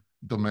serve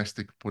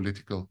domestic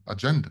political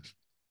agendas.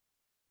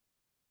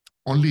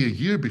 Only a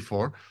year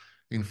before,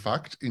 in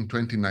fact, in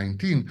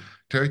 2019,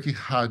 Turkey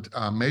had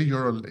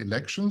mayoral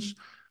elections,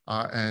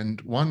 and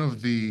one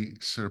of the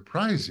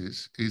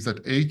surprises is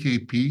that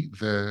AKP,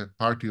 the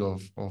party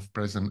of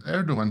President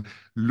Erdogan,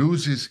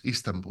 loses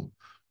Istanbul.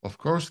 Of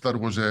course, that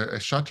was a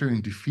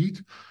shattering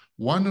defeat.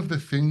 One of the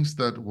things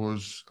that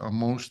was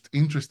most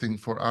interesting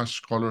for us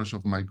scholars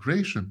of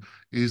migration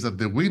is that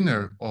the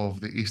winner of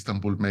the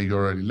Istanbul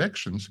mayoral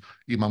elections,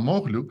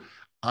 Imamoglu,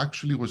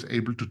 actually was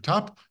able to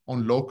tap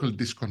on local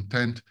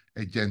discontent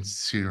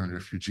against Syrian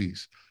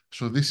refugees.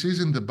 So this is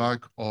in the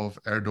back of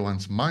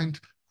Erdogan's mind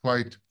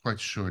quite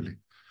surely.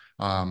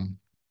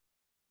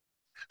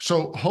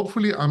 So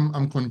hopefully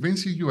I'm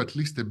convincing you at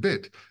least a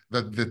bit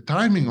that the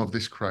timing of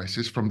this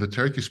crisis from the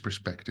Turkish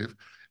perspective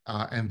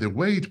and the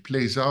way it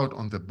plays out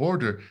on the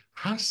border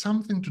has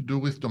something to do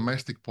with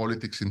domestic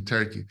politics in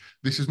Turkey.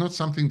 This is not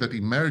something that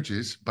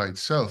emerges by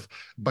itself,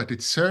 but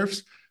it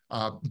serves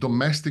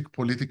domestic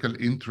political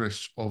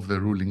interests of the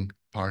ruling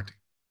party.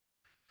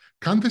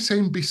 Can the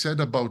same be said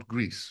about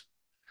Greece?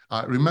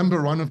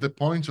 Remember, one of the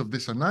points of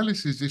this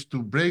analysis is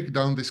to break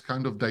down this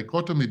kind of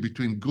dichotomy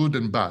between good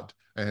and bad,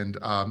 and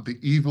the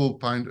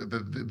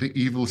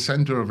evil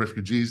center of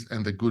refugees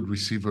and the good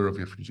receiver of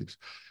refugees.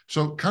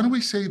 So can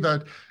we say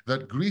that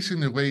Greece,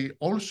 in a way,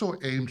 also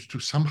aimed to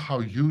somehow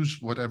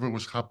use whatever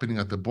was happening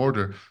at the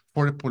border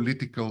for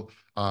political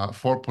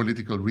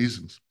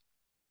reasons?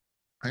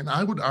 And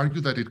I would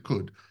argue that it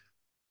could.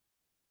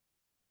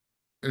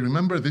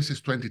 Remember, this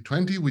is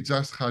 2020. We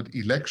just had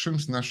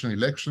elections, national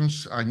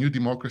elections. A new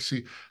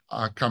democracy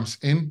comes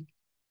in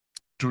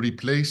to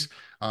replace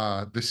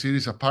the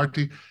Syriza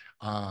party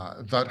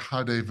that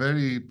had a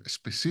very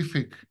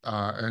specific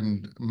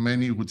and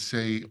many would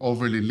say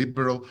overly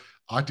liberal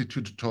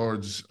attitude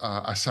towards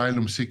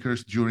asylum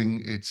seekers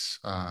during its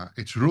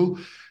rule.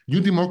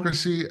 New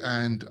democracy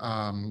and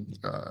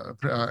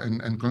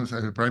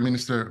Prime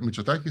Minister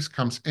Mitsotakis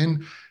comes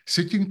in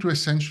seeking to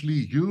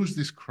essentially use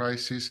this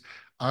crisis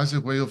as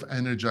a way of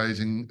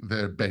energizing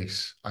their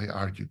base, I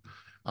argue.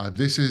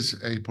 This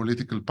is a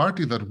political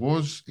party that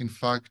was, in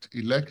fact,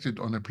 elected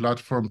on a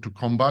platform to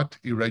combat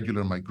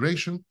irregular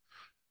migration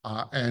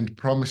and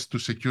promised to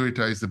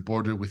securitize the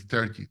border with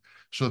Turkey.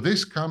 So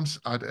this comes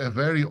at a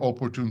very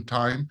opportune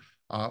time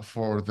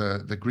for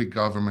the Greek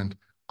government,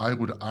 I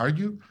would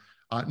argue,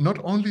 not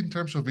only in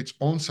terms of its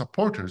own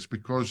supporters,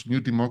 because New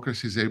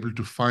Democracy is able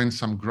to find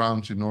some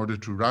grounds in order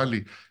to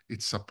rally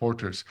its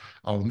supporters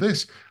on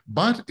this,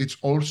 but it's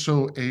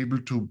also able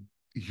to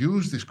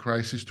use this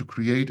crisis to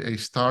create a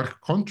stark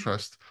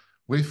contrast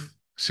with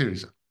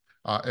Syriza,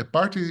 a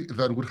party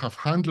that would have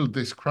handled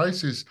this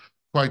crisis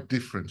quite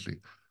differently.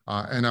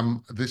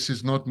 This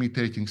is not me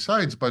taking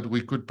sides, but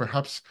we could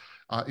perhaps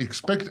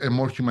expect a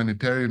more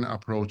humanitarian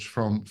approach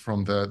from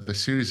the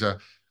Syriza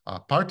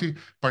party,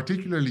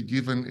 particularly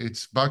given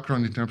its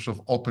background in terms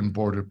of open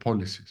border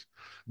policies.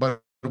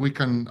 But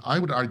I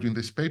would argue in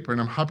this paper,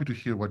 and I'm happy to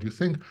hear what you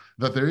think,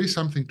 that there is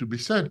something to be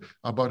said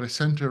about a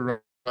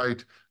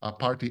center-right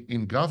party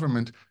in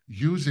government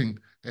using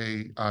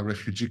a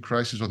refugee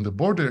crisis on the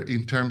border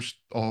in terms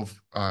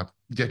of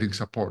getting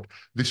support.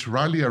 This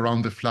rally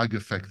around the flag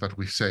effect that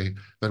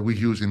we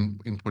use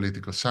in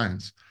political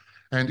science.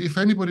 And if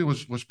anybody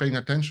was paying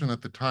attention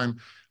at the time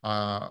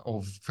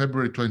of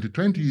February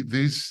 2020,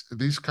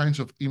 these kinds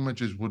of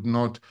images would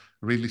not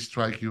really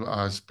strike you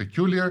as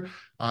peculiar.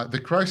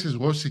 The crisis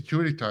was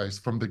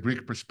securitized from the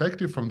Greek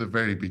perspective from the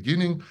very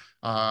beginning.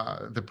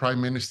 The prime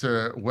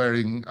minister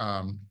wearing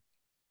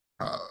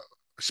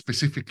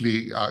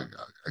specifically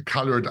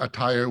colored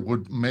attire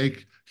would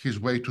make his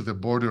way to the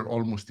border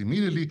almost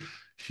immediately.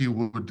 He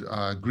would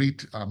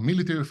greet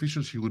military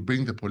officials. He would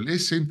bring the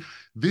police in.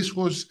 This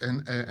was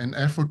an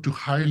effort to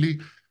highly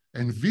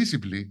and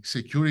visibly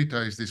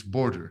securitize this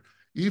border,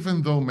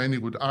 even though many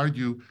would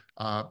argue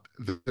that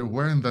there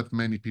weren't that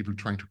many people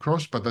trying to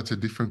cross, but that's a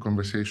different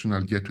conversation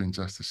I'll get to in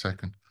just a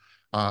second.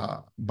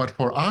 But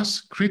for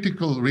us,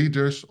 critical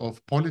readers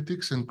of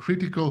politics and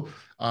critical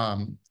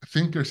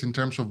thinkers in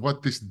terms of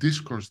what this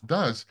discourse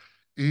does,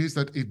 is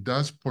that it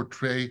does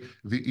portray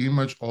the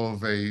image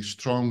of a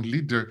strong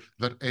leader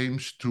that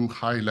aims to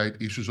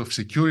highlight issues of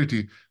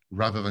security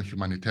rather than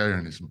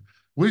humanitarianism,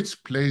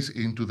 which plays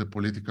into the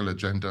political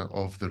agenda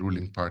of the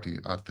ruling party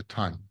at the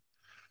time.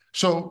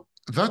 So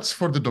that's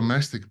for the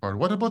domestic part.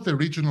 What about the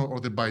regional or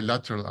the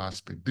bilateral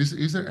aspect?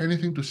 Is there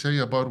anything to say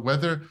about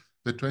whether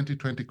the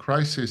 2020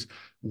 crisis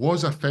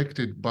was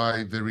affected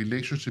by the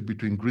relationship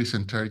between Greece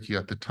and Turkey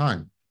at the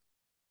time?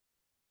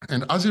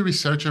 And as a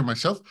researcher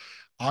myself,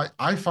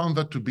 I found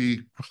that to be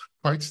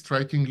quite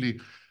strikingly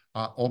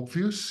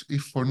obvious,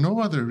 if for no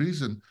other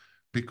reason,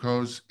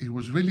 because it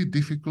was really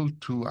difficult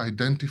to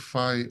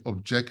identify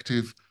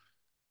objective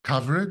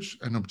coverage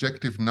and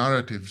objective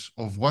narratives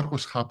of what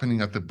was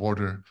happening at the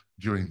border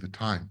during the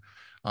time.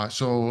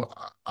 So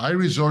I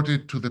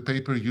resorted to the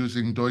paper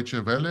using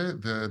Deutsche Welle,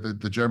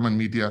 the German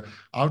media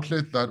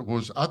outlet that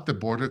was at the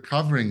border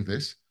covering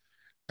this.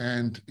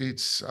 And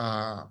its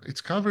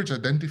coverage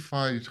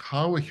identified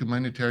how a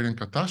humanitarian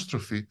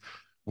catastrophe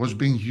was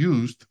being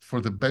used for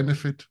the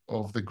benefit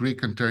of the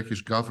Greek and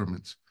Turkish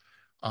governments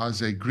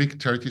as a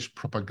Greek-Turkish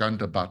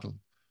propaganda battle.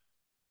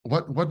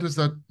 What does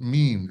that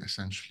mean,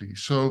 essentially?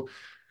 So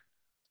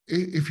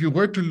if you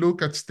were to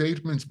look at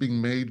statements being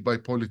made by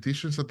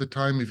politicians at the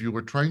time, if you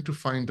were trying to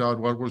find out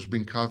what was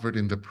being covered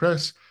in the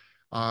press,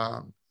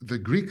 the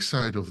Greek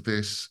side of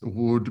this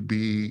would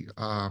be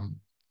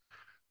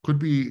could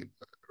be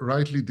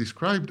rightly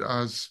described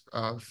as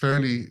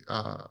fairly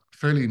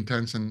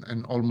intense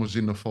and almost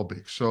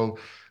xenophobic. So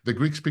the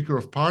Greek Speaker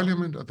of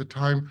Parliament at the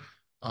time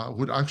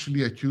would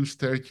actually accuse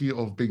Turkey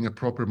of being a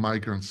proper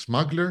migrant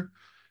smuggler.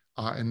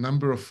 A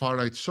number of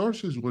far-right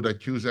sources would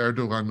accuse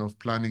Erdogan of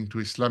planning to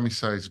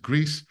Islamicize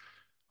Greece,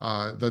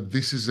 that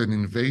this is an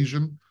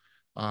invasion,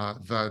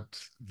 that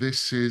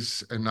this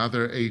is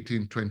another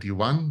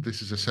 1821,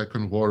 this is a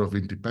second war of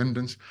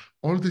independence,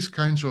 all these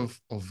kinds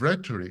of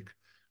rhetoric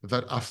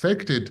that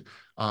affected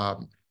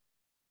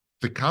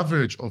the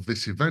coverage of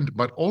this event,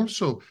 but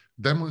also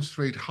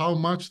demonstrate how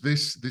much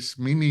this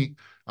mini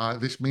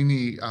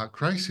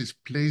crisis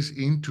plays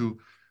into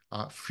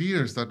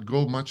fears that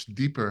go much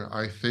deeper,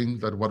 I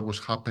think, than what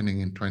was happening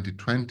in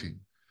 2020.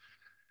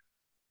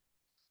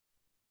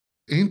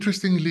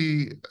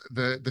 Interestingly,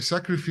 the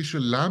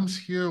sacrificial lambs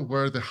here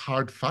were the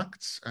hard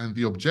facts and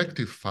the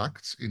objective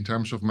facts in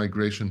terms of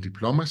migration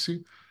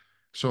diplomacy.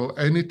 So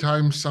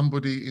anytime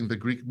somebody in the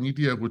Greek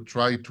media would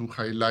try to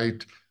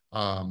highlight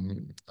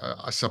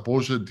a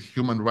supposed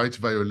human rights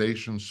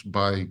violations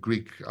by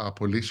Greek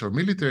police or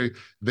military,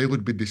 they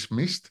would be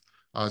dismissed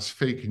as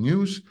fake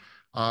news.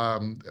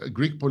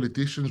 Greek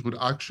politicians would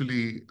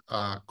actually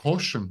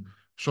caution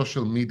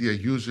social media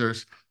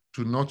users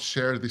to not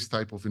share this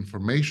type of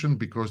information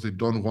because they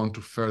don't want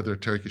to further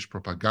Turkish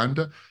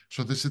propaganda.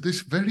 So this is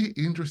this very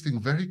interesting,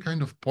 very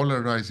kind of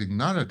polarizing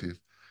narrative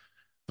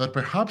that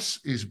perhaps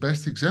is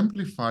best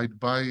exemplified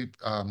by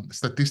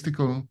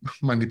statistical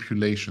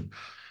manipulation.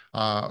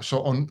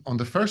 So on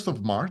the 1st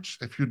of March,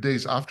 a few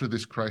days after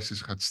this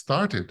crisis had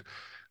started,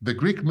 the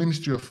Greek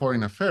Ministry of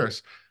Foreign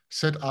Affairs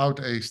set out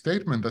a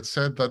statement that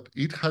said that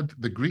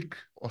the Greek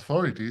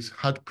authorities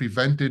had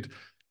prevented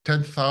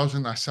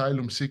 10,000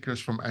 asylum seekers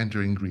from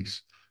entering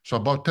Greece. So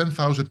about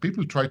 10,000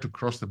 people tried to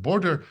cross the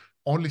border.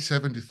 Only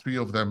 73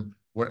 of them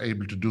were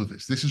able to do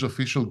this. This is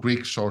official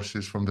Greek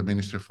sources from the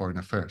Ministry of Foreign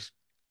Affairs.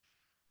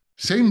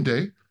 Same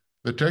day,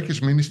 the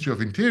Turkish Ministry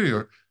of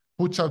Interior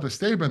puts out a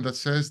statement that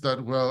says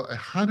that, well,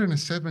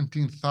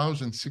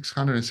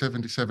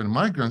 117,677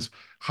 migrants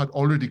had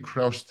already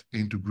crossed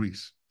into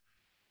Greece.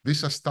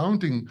 This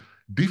astounding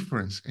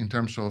difference in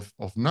terms of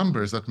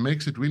numbers that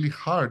makes it really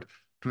hard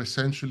to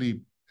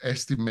essentially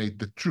estimate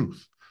the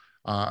truth.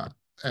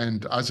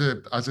 And as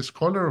a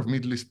scholar of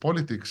Middle East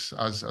politics,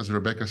 as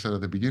Rebecca said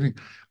at the beginning,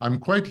 I'm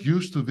quite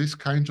used to this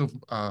kind of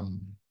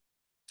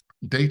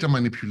data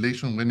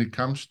manipulation when it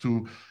comes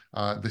to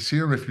the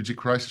Syrian refugee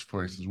crisis,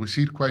 for instance. We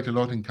see it quite a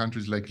lot in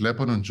countries like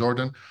Lebanon,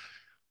 Jordan.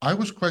 I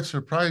was quite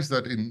surprised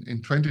that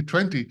in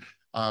 2020,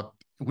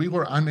 we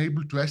were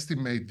unable to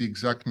estimate the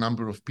exact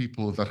number of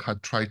people that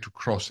had tried to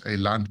cross a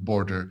land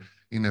border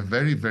in a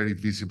very, very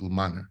visible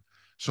manner.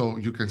 So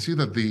you can see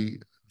that the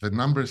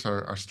numbers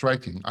are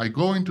striking. I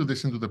go into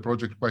the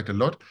project quite a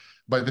lot.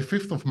 By the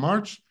 5th of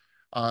March,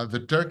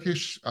 the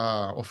Turkish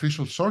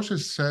official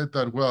sources said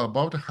that, well,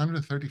 about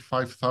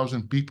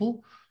 135,000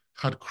 people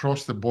had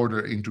crossed the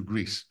border into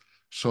Greece.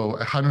 So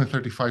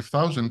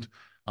 135,000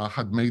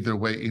 had made their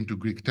way into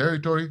Greek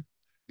territory.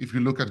 If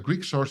you look at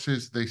Greek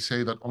sources, they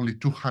say that only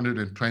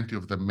 220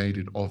 of them made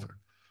it over.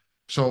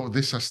 So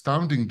this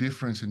astounding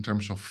difference in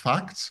terms of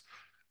facts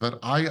that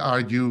I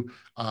argue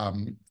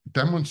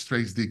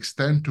demonstrates the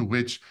extent to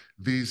which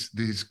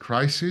these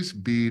crises,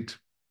 be it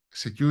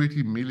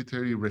security,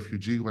 military,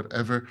 refugee,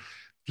 whatever,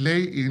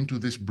 play into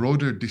this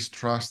broader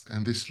distrust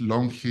and this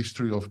long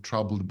history of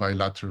troubled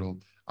bilateral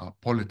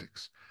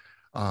politics.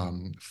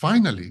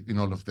 Finally, in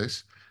all of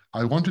this,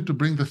 I wanted to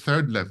bring the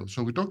third level.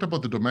 So we talked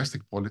about the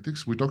domestic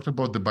politics, we talked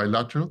about the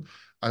bilateral.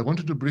 I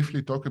wanted to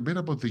briefly talk a bit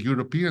about the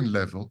European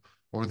level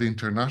or the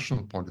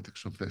international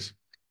politics of this.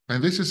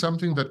 And this is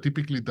something that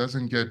typically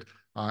doesn't get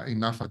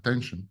enough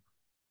attention.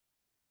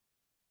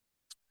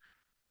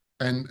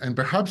 And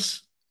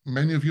perhaps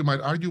many of you might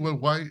argue, well,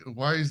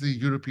 why is the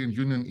European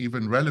Union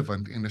even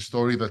relevant in a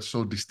story that's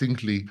so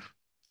distinctly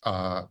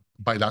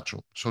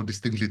bilateral, so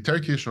distinctly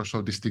Turkish or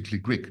so distinctly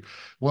Greek?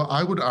 Well,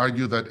 I would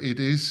argue that it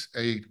is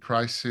a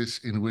crisis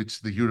in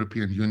which the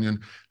European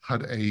Union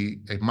had a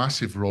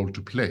massive role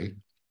to play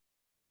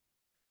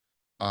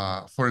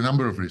for a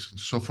number of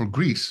reasons. So for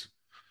Greece,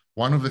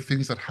 one of the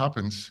things that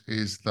happens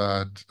is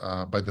that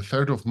by the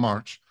 3rd of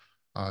March,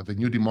 the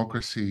New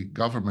Democracy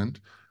government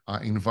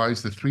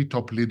invites the 3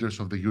 top leaders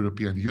of the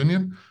European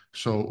Union.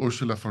 So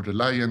Ursula von der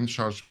Leyen,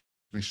 Charles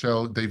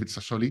Michel, David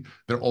Sassoli,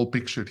 they're all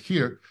pictured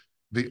here.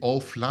 They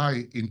all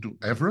fly into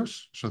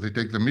Evros. So they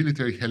take the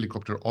military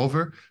helicopter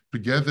over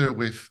together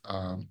with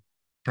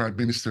Prime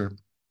Minister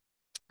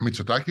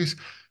Mitsotakis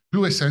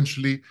to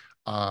essentially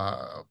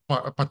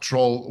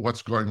patrol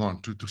what's going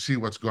on, to see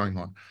what's going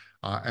on.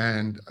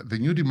 And the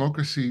New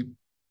Democracy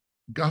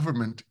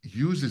government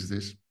uses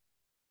this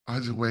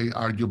as a way,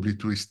 arguably,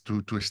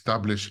 to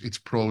establish its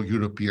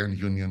pro-European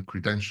Union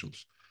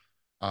credentials.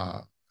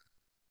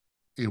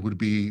 It would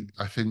be,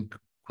 I think,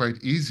 quite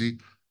easy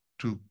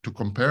to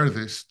compare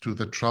this to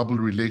the troubled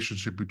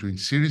relationship between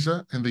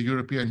Syriza and the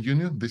European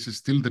Union. This is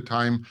still the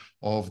time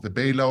of the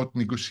bailout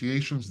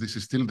negotiations. This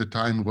is still the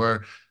time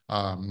where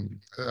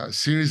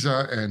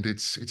Syriza and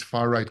its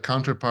far-right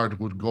counterpart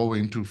would go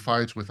into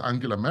fights with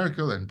Angela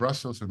Merkel and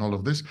Brussels and all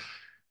of this.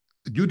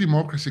 New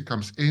Democracy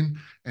comes in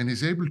and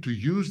is able to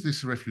use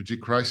this refugee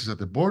crisis at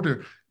the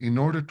border in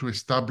order to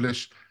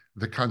establish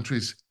the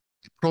country's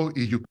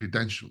pro-EU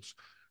credentials.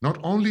 Not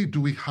only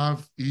do we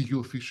have EU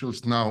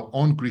officials now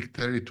on Greek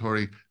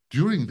territory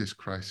during this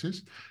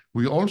crisis,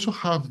 we also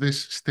have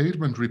this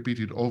statement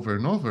repeated over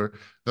and over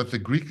that the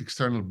Greek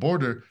external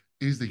border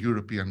is the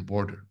European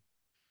border.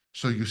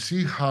 So you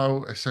see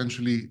how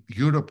essentially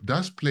Europe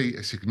does play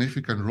a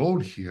significant role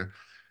here,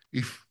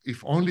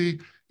 if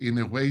only in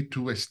a way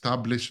to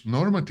establish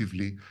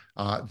normatively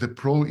the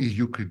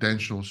pro-EU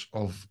credentials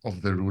of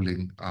the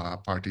ruling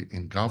party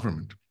in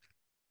government.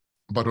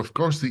 But of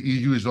course, the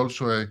EU is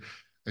also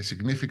a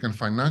significant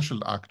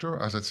financial actor,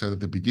 as I said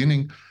at the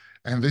beginning,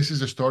 and this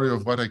is a story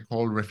of what I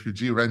call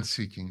refugee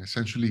rent-seeking,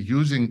 essentially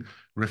using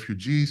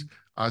refugees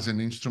as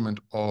an instrument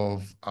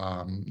of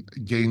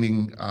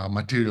gaining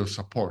material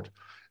support.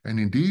 And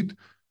indeed,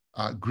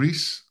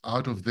 Greece,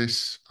 out of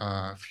this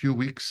few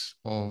weeks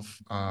of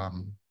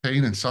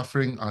pain and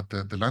suffering at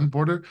the land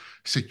border,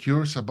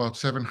 secures about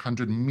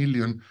 700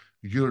 million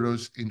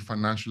euros in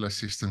financial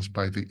assistance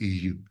by the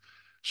EU.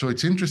 So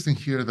it's interesting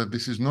here that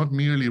this is not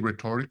merely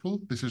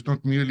rhetorical, this is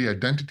not merely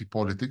identity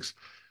politics,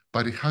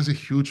 but it has a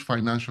huge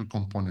financial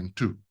component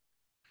too.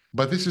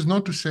 But this is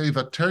not to say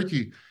that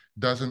Turkey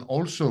doesn't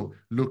also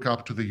look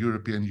up to the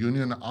European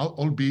Union,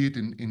 albeit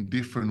in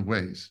different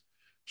ways.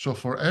 So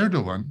for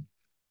Erdogan,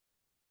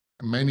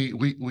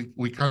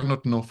 we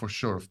cannot know for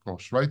sure, of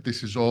course, right?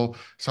 This is all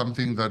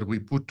something that we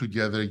put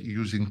together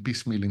using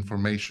piecemeal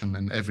information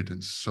and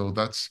evidence. So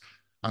that's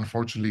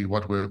unfortunately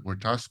what we're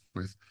tasked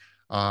with.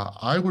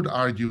 I would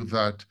argue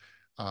that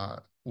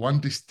one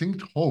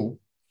distinct hope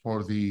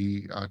for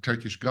the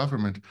Turkish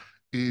government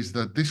is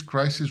that this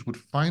crisis would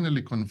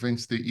finally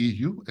convince the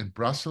EU and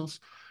Brussels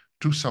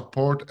to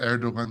support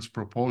Erdogan's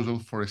proposal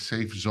for a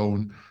safe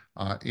zone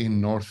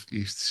in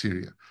northeast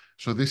Syria.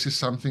 So this is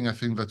something I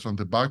think that's on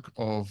the back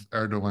of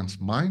Erdogan's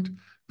mind.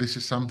 This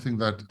is something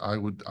that I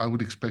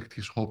would expect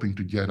he's hoping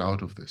to get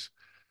out of this.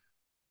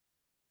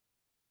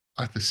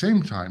 At the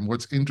same time,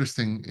 what's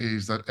interesting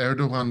is that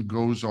Erdogan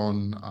goes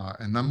on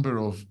a number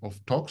of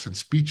talks and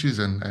speeches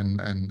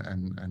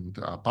and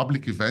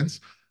public events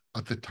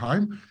at the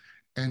time,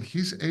 and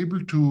he's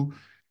able to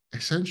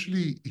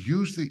essentially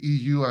use the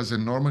EU as a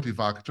normative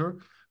actor,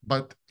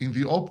 but in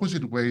the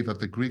opposite way that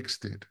the Greeks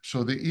did.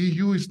 So the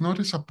EU is not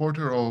a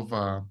supporter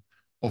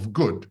of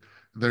good.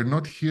 They're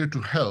not here to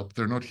help.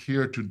 They're not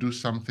here to do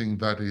something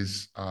that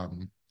is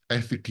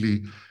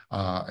ethically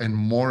and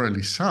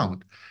morally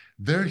sound.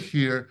 They're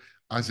here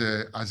as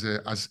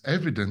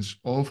evidence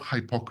of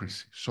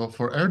hypocrisy. So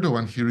for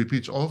Erdogan, he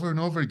repeats over and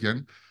over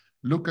again,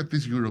 look at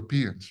these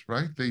Europeans,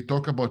 right? They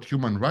talk about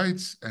human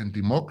rights and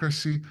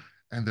democracy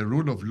and the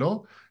rule of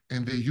law,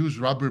 and they use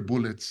rubber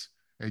bullets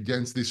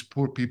against these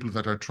poor people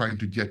that are trying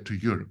to get to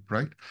Europe,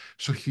 right?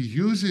 So he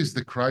uses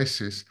the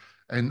crisis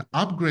and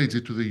upgrades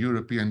it to the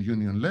European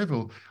Union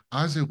level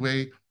as a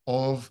way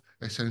of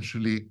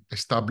essentially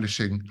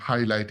establishing,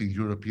 highlighting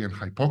European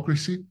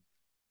hypocrisy.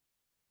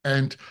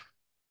 And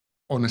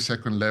on a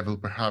second level,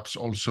 perhaps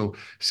also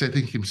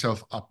setting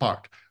himself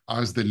apart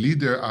as the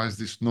leader, as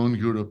this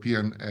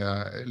non-European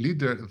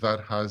leader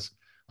that has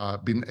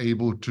been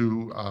able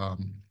to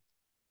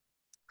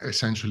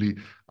essentially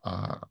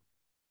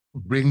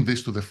bring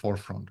this to the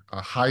forefront,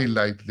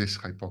 highlight this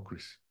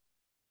hypocrisy.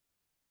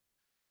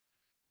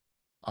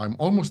 I'm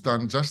almost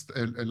done. Just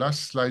a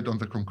last slide on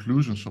the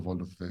conclusions of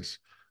all of this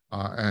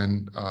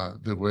and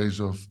the ways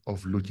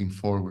of looking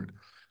forward.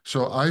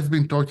 So I've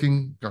been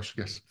talking, gosh,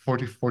 yes,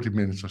 40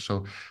 minutes or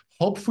so.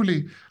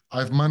 Hopefully,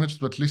 I've managed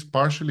to at least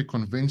partially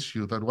convince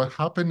you that what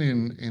happened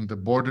in the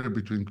border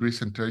between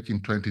Greece and Turkey in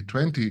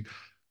 2020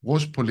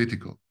 was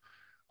political.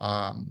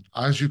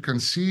 As you can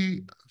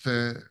see,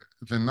 the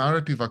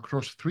narrative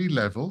across three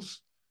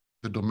levels,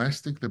 the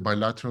domestic, the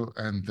bilateral,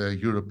 and the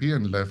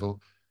European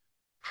level,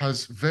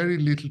 has very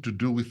little to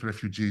do with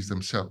refugees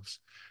themselves.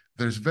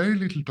 There's very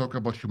little talk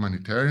about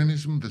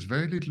humanitarianism. There's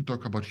very little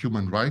talk about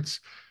human rights.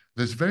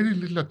 There's very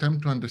little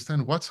attempt to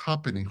understand what's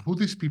happening, who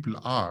these people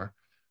are,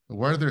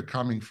 where they're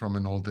coming from,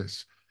 and all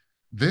this.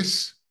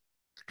 This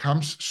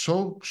comes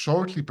so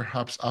shortly,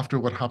 perhaps, after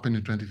what happened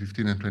in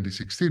 2015 and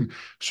 2016,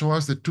 so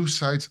as the two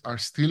sides are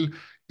still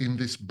in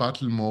this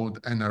battle mode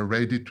and are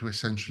ready to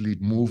essentially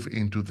move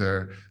into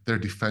their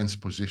defense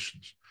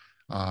positions.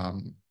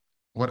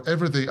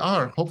 Whatever they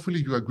are,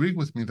 hopefully you agree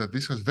with me that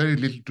this has very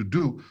little to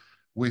do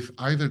with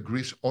either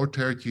Greece or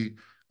Turkey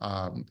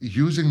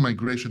using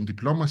migration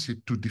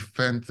diplomacy to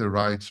defend the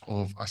rights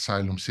of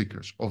asylum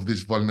seekers, of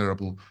these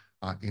vulnerable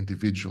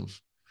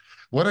individuals.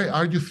 What I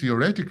argue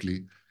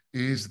theoretically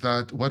is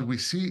that what we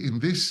see in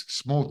this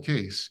small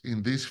case,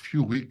 in these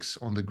few weeks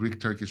on the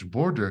Greek-Turkish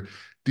border,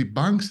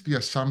 debunks the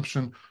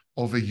assumption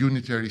of a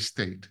unitary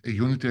state, a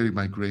unitary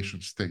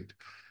migration state.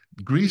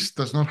 Greece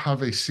does not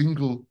have a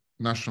single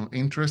national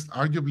interest.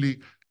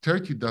 Arguably,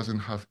 Turkey doesn't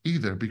have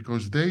either,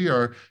 because they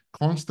are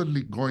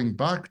constantly going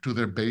back to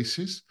their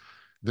bases.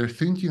 They're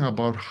thinking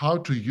about how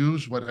to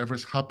use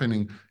whatever's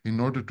happening in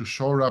order to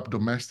shore up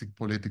domestic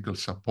political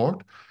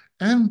support.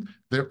 And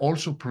they're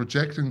also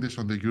projecting this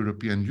on the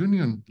European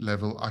Union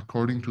level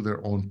according to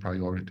their own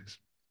priorities.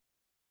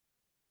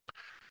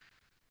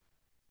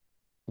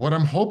 What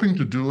I'm hoping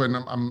to do, and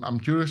I'm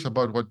curious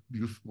about what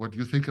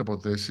you think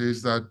about this,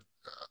 is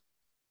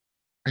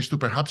to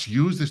perhaps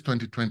use this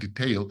 2020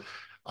 tale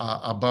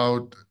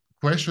about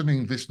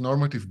questioning this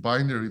normative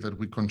binary that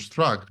we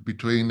construct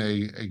between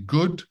a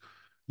good,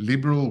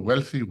 liberal,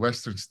 wealthy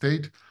Western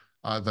state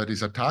that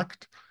is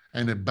attacked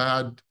and a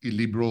bad,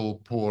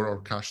 illiberal, poor, or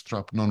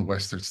cash-strapped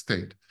non-Western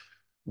state.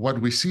 What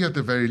we see at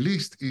the very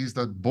least is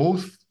that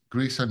both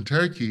Greece and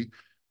Turkey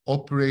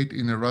operate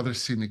in a rather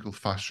cynical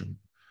fashion.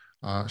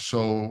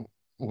 So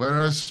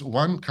whereas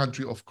one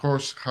country, of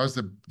course, has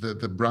the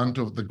brunt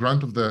of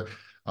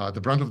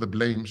the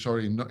blame,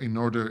 sorry,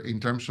 in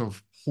terms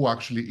of who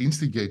actually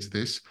instigates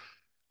this,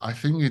 I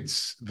think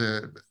it's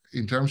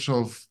in terms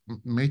of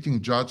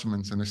making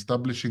judgments and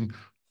establishing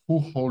who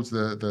holds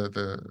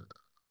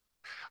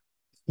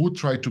who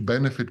tried to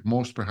benefit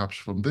most perhaps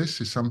from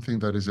this is something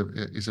that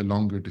is a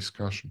longer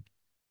discussion.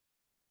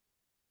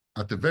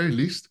 At the very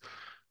least,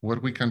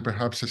 what we can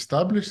perhaps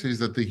establish is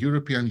that the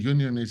European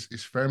Union is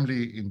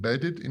firmly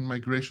embedded in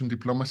migration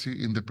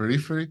diplomacy in the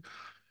periphery.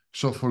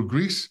 So for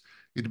Greece,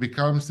 it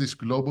becomes this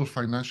global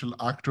financial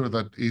actor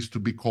that is to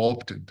be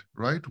co-opted,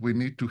 right? We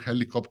need to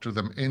helicopter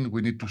them in.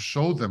 We need to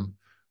show them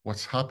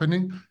what's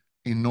happening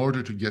in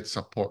order to get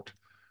support,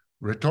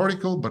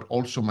 rhetorical, but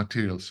also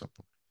material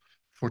support.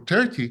 For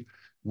Turkey,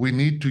 we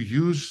need to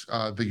use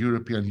the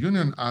European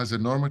Union as a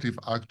normative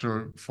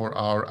actor for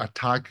our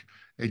attack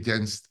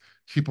against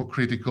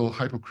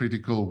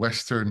hypocritical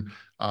Western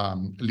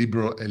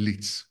liberal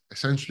elites,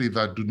 essentially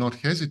that do not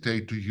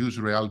hesitate to use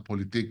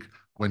realpolitik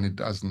when it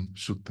doesn't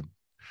suit them.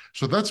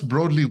 So that's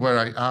broadly where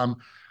I am.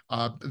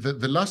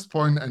 The last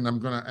point, and I'm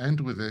going to end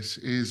with this,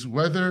 is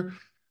whether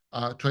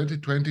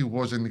 2020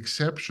 was an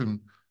exception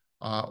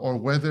or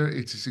whether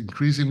it is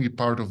increasingly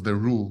part of the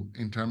rule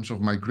in terms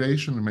of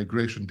migration and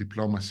migration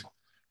diplomacy.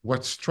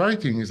 What's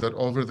striking is that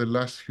over the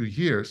last few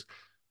years,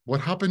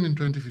 what happened in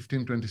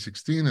 2015,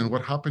 2016, and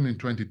what happened in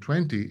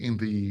 2020 in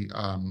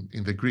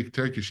the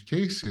Greek-Turkish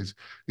cases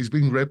is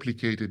being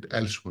replicated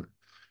elsewhere.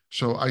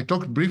 So I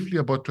talked briefly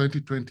about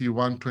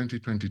 2021,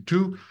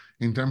 2022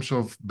 in terms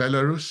of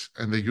Belarus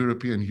and the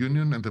European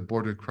Union and the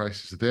border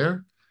crisis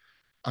there.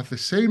 At the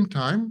same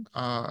time,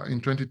 in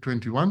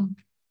 2021,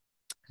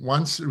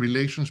 once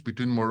relations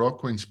between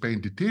Morocco and Spain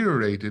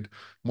deteriorated,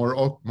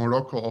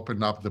 Morocco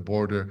opened up the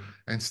border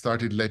and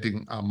started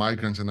letting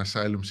migrants and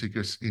asylum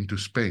seekers into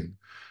Spain.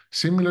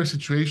 Similar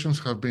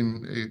situations have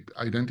been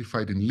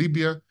identified in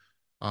Libya,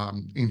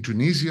 in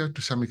Tunisia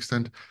to some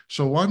extent.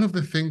 So one of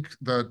the things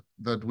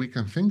that we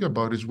can think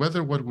about is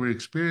whether what we're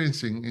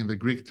experiencing in the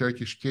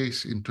Greek-Turkish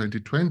case in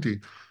 2020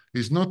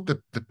 is not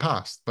the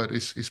past, but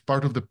is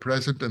part of the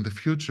present and the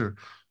future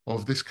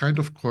of this kind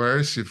of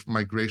coercive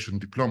migration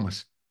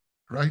diplomacy,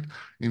 right?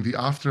 In the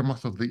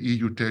aftermath of the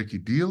EU-Turkey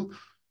deal,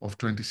 of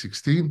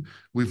 2016,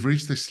 we've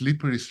reached a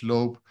slippery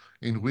slope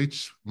in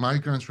which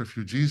migrants,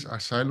 refugees,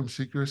 asylum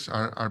seekers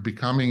are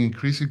becoming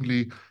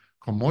increasingly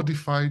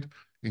commodified,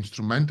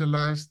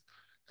 instrumentalized,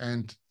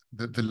 and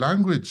the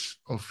language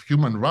of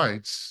human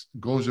rights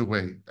goes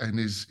away and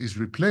is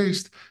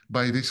replaced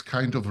by this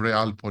kind of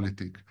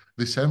realpolitik,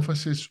 this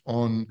emphasis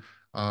on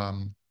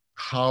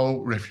how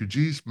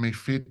refugees may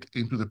fit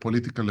into the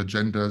political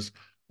agendas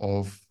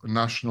of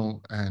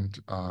national and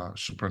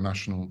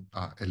supranational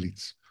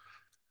elites.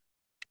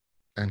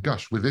 And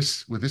gosh, with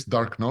this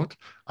dark note,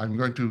 I'm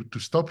going to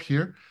stop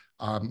here,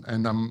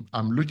 and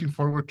I'm looking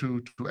forward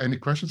to any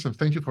questions. And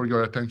thank you for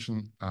your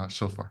attention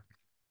so far.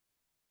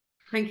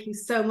 Thank you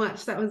so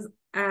much. That was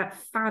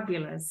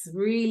fabulous.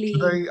 Really.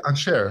 Should I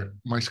unshare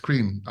my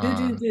screen?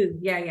 Do.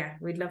 Yeah.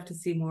 We'd love to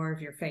see more of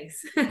your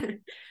face.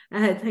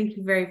 Thank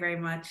you very, very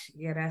much,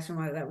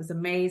 Gerasimos. That was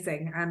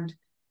amazing. And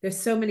there's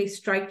so many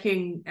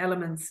striking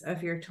elements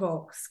of your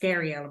talk,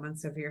 scary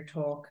elements of your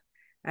talk.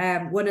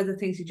 One of the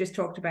things you just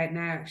talked about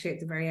now, actually,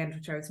 at the very end,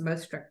 which I was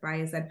most struck by,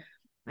 is that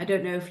I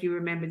don't know if you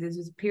remember, there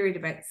was a period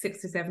about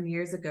 6 or 7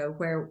 years ago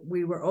where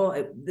we were all,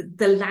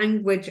 the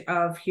language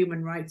of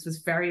human rights was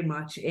very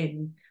much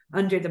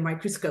under the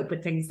microscope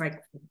with things like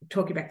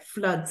talking about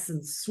floods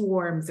and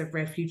swarms of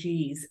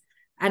refugees.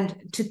 And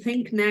to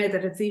think now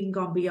that it's even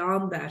gone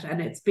beyond that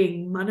and it's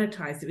being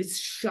monetized, it was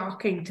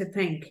shocking to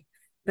think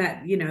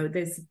that, you know,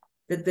 there's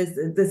a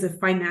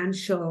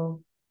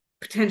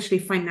potentially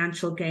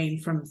financial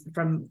gain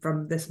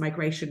from this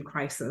migration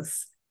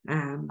crisis.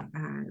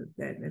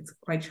 It's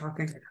quite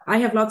shocking. I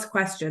have lots of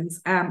questions,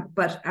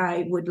 but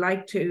I would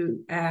like to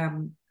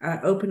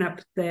open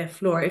up the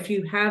floor. If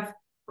you have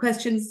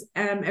questions,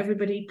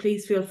 everybody,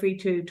 please feel free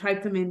to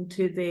type them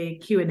into the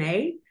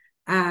Q&A.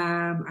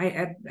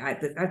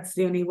 That's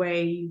the only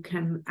way you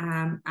can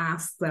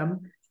ask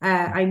them.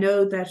 I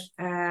know that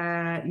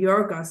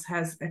Yorgos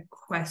has a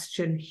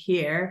question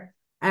here.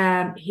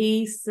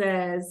 He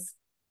says,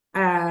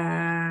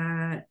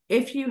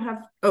 if you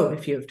have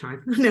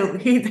time. No,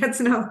 that's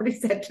not what he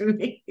said to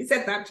me. He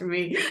said that to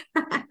me.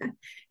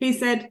 He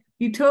said,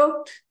 you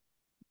talked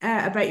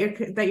about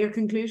that your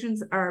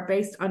conclusions are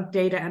based on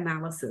data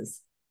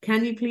analysis.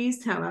 Can you please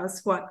tell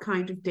us what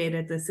kind of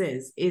data this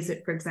is? Is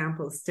it, for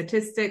example,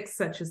 statistics,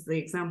 such as the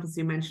examples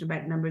you mentioned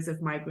about numbers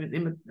of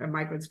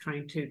migrants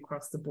trying to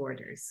cross the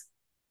borders?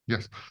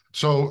 Yes.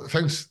 So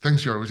thanks,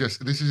 Yorgos. Yes,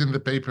 this is in the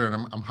paper,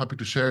 and I'm happy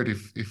to share it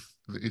if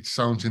it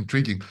sounds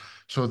intriguing.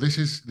 So this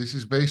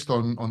is based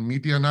on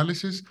media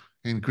analysis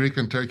in Greek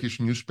and Turkish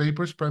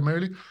newspapers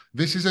primarily.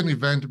 This is an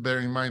event, bear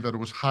in mind, that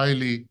was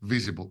highly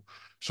visible.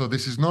 So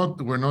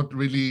we're not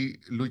really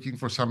looking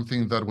for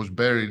something that was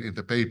buried in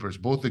the papers.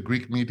 Both the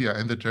Greek media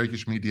and the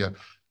Turkish media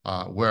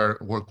were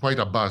quite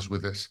abuzz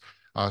with this.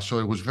 So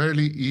it was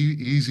very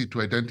easy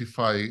to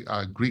identify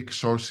Greek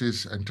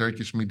sources and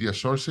Turkish media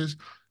sources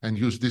and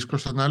use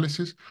discourse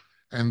analysis.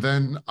 And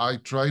then I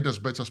tried as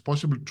best as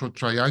possible to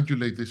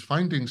triangulate these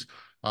findings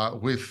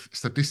with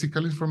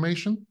statistical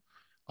information.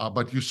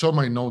 But you saw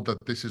my note that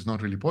this is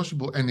not really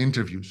possible, and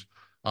interviews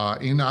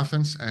in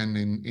Athens and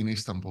in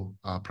Istanbul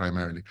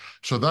primarily.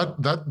 So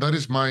that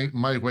is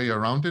my way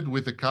around it,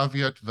 with the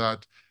caveat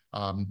that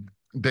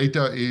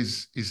data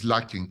is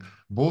lacking.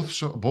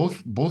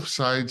 Both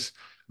sides.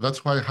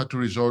 That's why I had to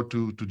resort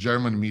to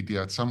German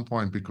media at some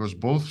point, because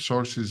both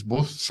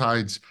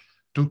sides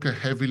took a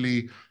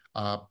heavily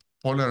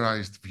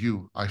polarized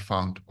view, I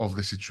found, of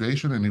the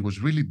situation, and it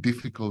was really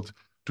difficult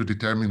to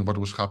determine what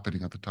was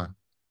happening at the time.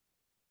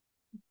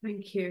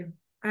 Thank you.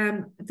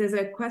 There's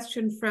a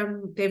question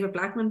from David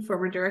Blackman,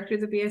 former director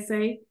of the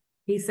BSA.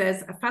 He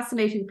says, a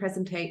fascinating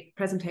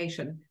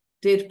presentation.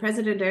 Did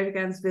President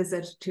Erdogan's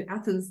visit to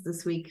Athens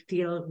this week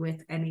deal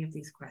with any of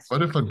these questions?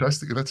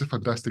 That's a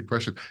fantastic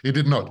question. It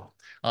did not.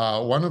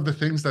 One of the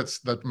things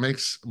that's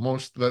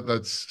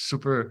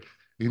super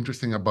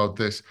interesting about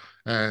this,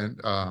 and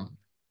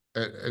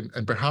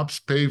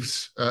perhaps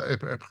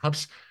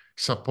perhaps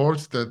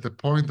supports the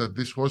point that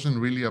this wasn't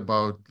really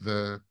about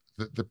the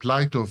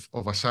plight of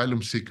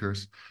asylum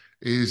seekers,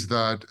 is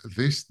that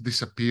this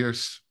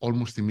disappears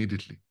almost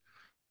immediately.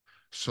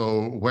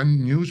 So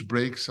when news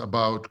breaks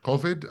about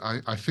COVID,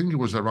 I think it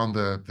was around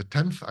the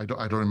 10th,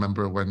 I don't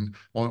remember when,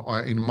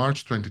 in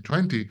March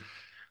 2020,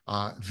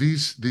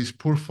 these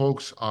poor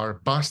folks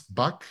are bussed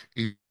back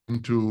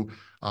into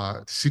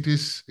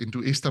cities,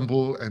 into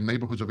Istanbul and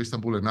neighborhoods of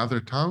Istanbul and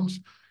other towns,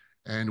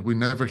 and we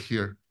never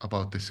hear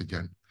about this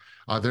again.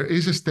 There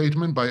is a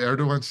statement by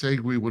Erdogan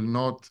saying we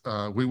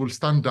will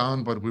stand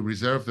down, but we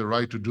reserve the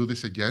right to do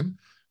this again,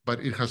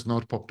 but it has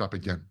not popped up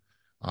again.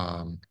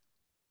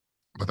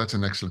 But that's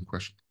an excellent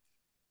question.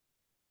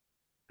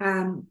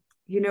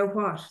 You know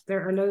what?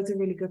 There are loads of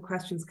really good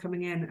questions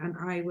coming in, and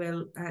I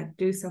will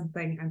do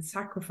something and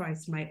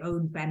sacrifice my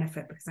own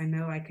benefit, because I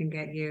know I can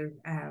get you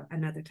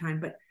another time.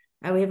 But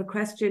we have a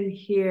question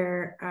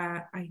here.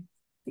 I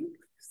think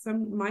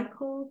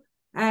Michael.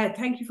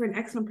 Thank you for an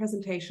excellent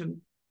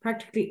presentation.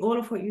 Practically all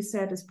of what you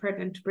said is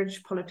pertinent to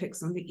British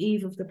politics on the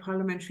eve of the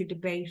parliamentary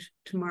debate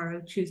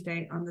tomorrow,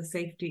 Tuesday, on the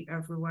safety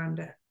of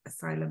Rwanda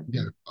asylum.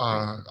 Yeah,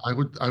 I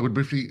would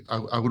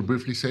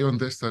briefly say on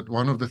this that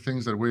one of the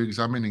things that we're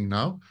examining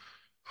now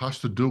has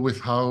to do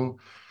with how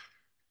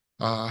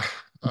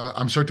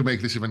I'm sorry to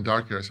make this even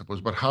darker, I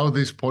suppose, but how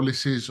these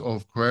policies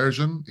of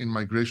coercion in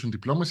migration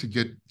diplomacy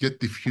get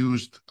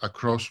diffused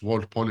across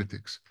world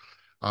politics.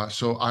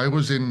 So I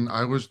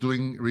was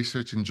doing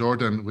research in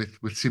Jordan with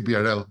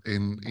CBRL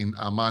in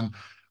Amman,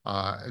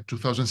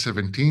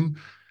 2017.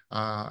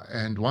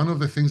 And one of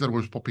the things that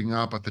was popping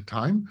up at the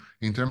time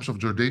in terms of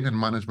Jordanian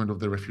management of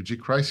the refugee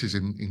crisis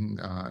and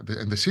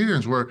the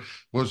Syrians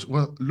was,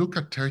 well, look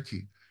at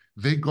Turkey.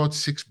 They got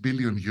 6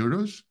 billion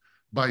euros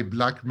by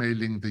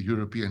blackmailing the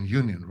European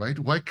Union, right?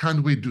 Why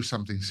can't we do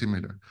something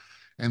similar?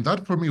 And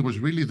that for me was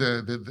really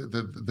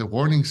the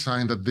warning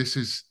sign that this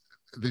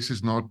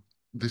is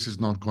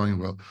not going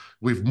well.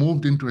 We've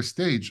moved into a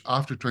stage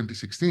after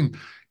 2016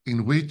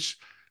 in which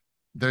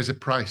there's a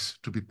price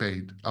to be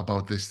paid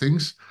about these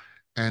things.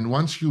 And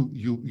once you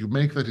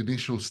make that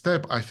initial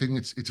step, I think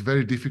it's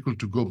very difficult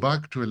to go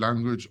back to a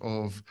language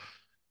of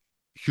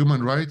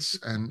human rights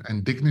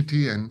and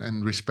dignity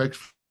and respect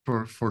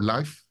for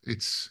life.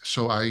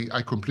 So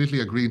I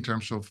completely agree in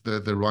terms of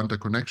the Rwanda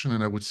connection,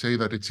 and I would say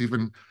that it's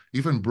even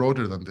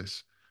broader than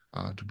this,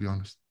 to be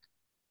honest.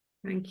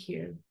 Thank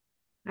you.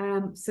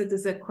 So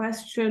there's a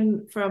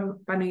question from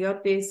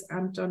Panayotis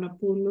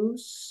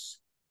Antonopoulos.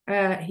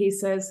 He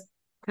says,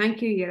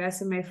 "Thank you,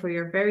 Gerasimos, for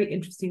your very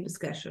interesting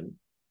discussion.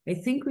 I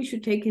think we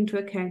should take into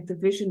account the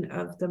vision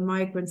of the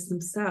migrants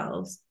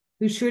themselves,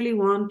 who surely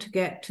want to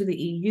get to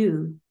the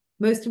EU.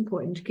 Most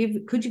important,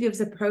 could you give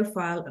us a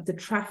profile of the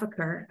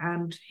trafficker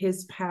and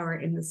his power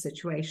in this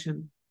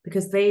situation?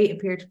 Because they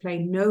appear to play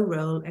no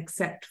role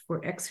except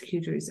for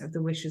executors of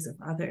the wishes of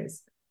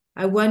others.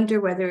 I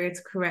wonder whether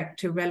it's correct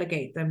to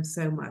relegate them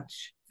so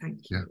much.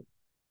 Thank you."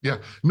 Yeah,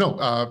 no,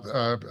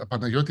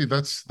 Panayoti,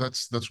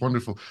 that's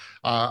wonderful.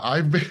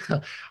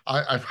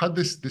 I've had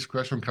this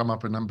question come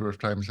up a number of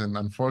times, and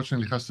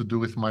unfortunately, it has to do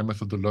with my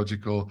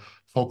methodological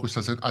focus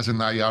as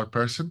an IR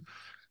person.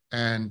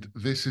 And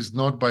this is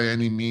not by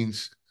any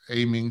means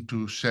aiming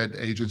to shed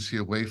agency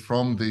away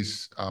from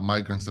these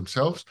migrants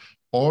themselves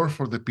or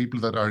for the people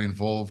that are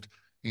involved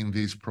in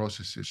these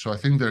processes. So I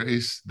think there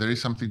is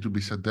something to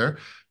be said there,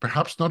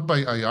 perhaps not by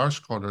IR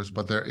scholars,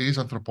 but there are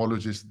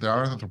anthropologists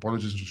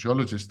and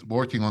sociologists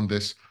working on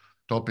this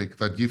topic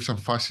that give some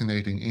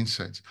fascinating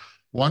insights.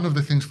 One of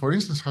the things, for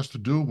instance, has to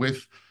do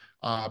with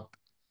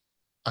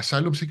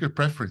asylum seeker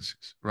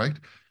preferences, right?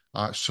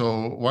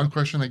 So one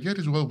question I get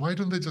is, well, why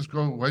don't they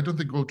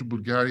go to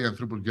Bulgaria and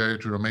through Bulgaria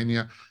to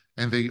Romania,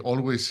 and they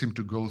always seem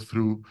to go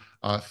through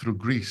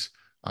Greece,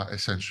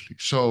 essentially.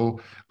 So,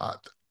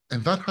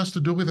 and that has to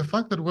do with the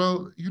fact that,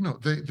 well,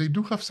 they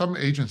do have some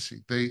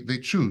agency. They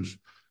choose,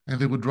 and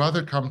they would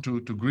rather come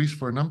to Greece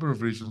for a number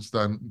of reasons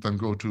than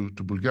go to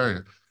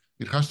Bulgaria.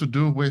 It has to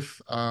do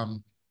with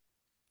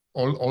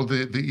all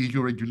the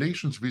EU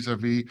regulations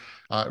vis-a-vis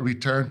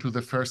return to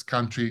the first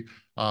country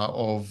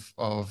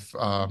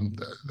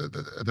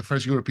the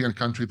first European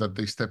country that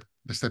they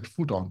step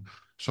foot on.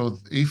 So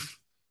if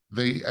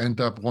they end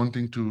up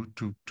wanting to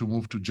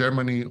move to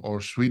Germany or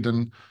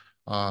Sweden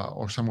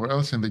or somewhere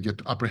else and they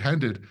get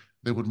apprehended,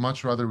 they would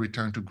much rather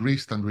return to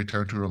Greece than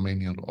return to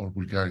Romania or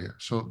Bulgaria.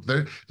 So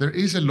there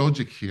is a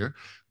logic here,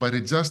 but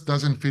it just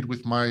doesn't fit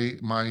with my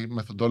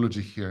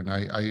methodology here. And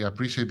I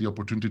appreciate the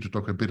opportunity to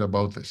talk a bit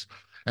about this.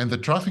 And the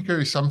trafficker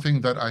is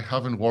something that I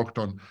haven't worked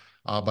on,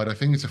 but I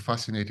think it's a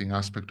fascinating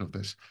aspect of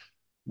this.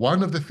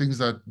 One of the things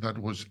that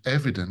was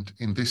evident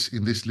in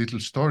this little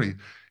story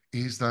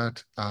is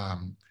that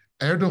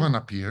Erdogan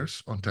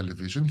appears on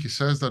television. He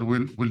says that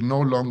we'll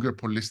no longer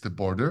police the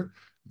border.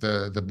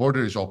 The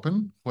border is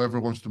open. Whoever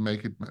wants to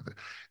make it.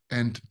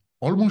 And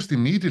almost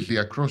immediately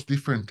across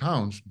different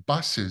towns,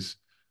 buses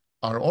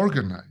are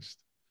organized.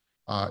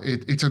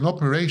 It's an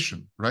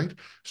operation, right?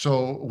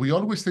 So we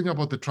always think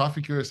about the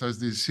traffickers as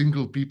these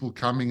single people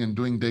coming and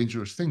doing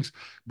dangerous things,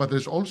 but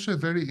there's also a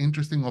very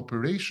interesting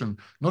operation,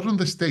 not on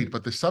the state,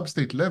 but the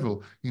sub-state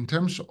level in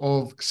terms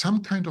of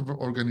some kind of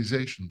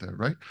organization there,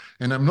 right?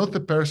 And I'm not the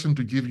person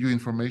to give you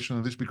information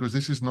on this because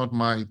this is not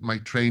my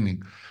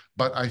training,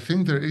 but I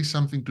think there is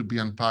something to be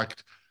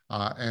unpacked,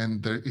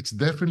 and it's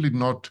definitely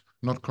not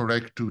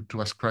correct to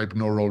ascribe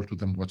no role to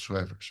them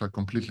whatsoever. So I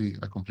completely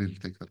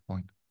take that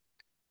point.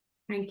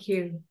 Thank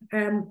you.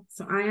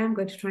 So I am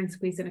going to try and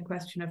squeeze in a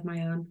question of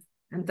my own,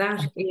 and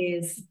that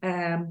is,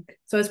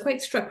 so I was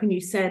quite struck when you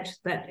said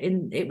that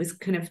it was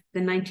kind of the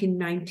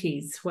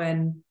 1990s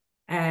when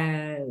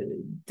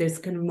there's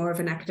kind of more of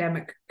an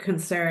academic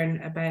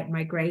concern about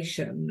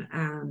migration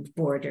and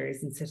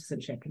borders and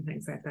citizenship and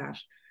things like that.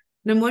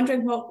 And I'm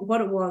wondering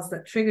what it was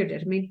that triggered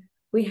it. I mean,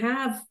 we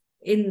have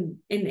in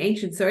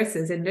ancient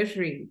sources, in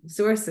literary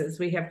sources,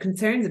 we have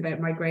concerns about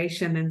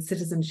migration and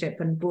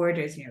citizenship and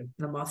borders.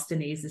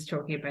 Demosthenes is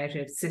talking about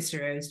it,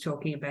 Cicero is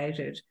talking about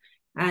it,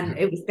 and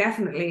it was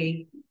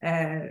definitely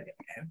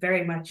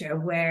very much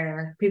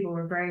aware. People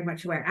were very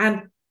much aware,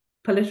 and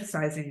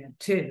politicizing it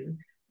too.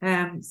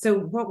 So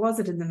what was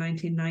it in the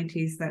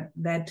 1990s that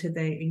led to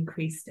the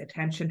increased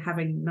attention,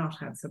 having not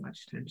had so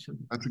much attention?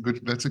 That's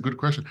a good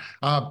question.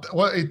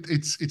 Well,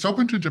 it's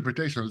open to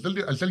interpretation.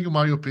 I'll tell you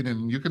my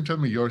opinion. You can tell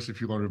me yours if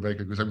you want,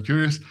 Rebecca, because I'm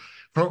curious.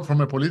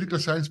 From a political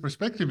science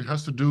perspective, it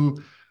has to do,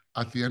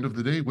 at the end of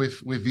the day,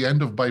 with the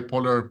end of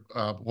bipolar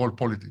world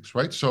politics,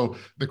 right? So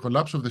the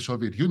collapse of the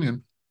Soviet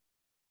Union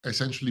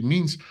essentially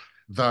means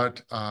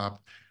that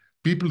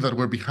people that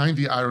were behind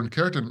the Iron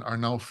Curtain are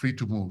now free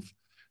to move.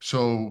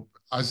 So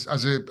as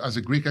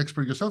a Greek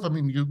expert yourself, I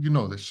mean, you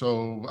know this.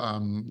 So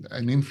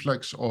an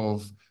influx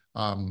of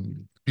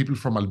people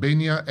from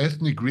Albania,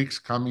 ethnic Greeks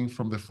coming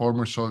from the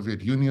former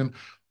Soviet Union,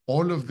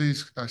 all of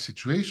these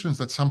situations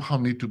that somehow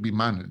need to be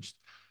managed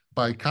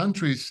by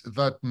countries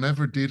that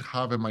never did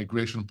have a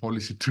migration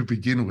policy to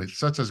begin with,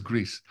 such as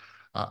Greece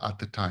at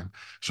the time.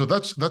 So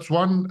that's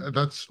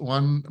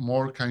one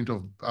more kind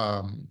of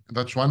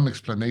that's one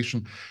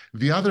explanation.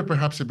 The other,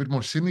 perhaps a bit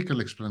more cynical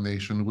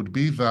explanation, would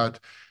be that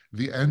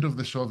the end of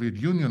the Soviet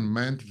Union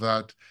meant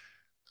that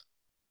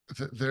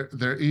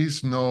there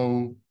is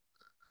no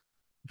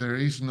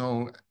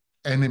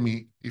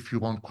enemy, if you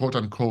want, quote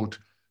unquote,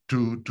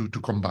 to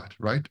combat,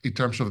 right? In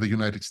terms of the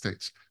United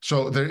States.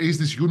 So there is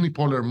this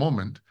unipolar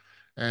moment.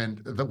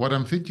 And what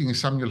I'm thinking is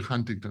Samuel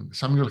Huntington.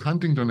 Samuel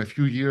Huntington, a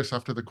few years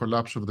after the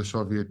collapse of the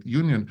Soviet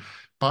Union,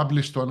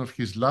 published one of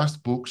his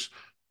last books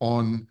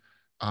on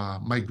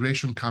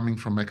migration coming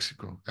from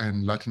Mexico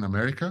and Latin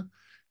America,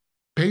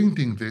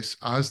 painting this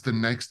as the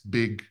next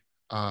big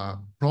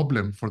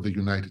problem for the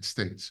United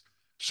States.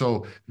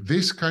 So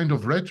this kind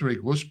of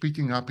rhetoric was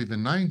picking up in the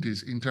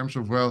 90s in terms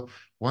of, well,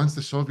 once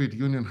the Soviet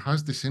Union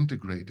has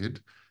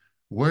disintegrated,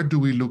 where do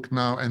we look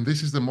now? And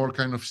this is the more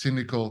kind of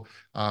cynical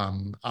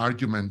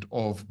argument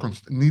of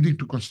needing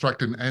to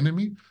construct an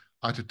enemy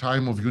at a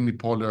time of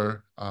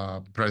unipolar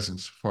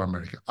presence for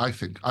America, I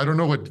think. I don't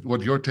know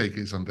what your take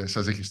is on this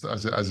as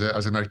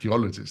an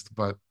archaeologist,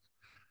 but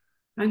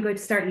I'm going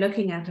to start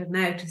looking at it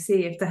now to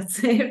see if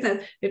that's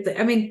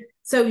I mean,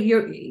 so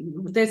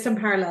there's some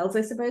parallels,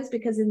 I suppose,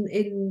 because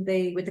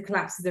with the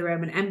collapse of the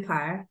Roman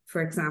Empire,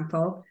 for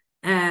example,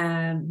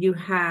 you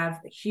have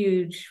a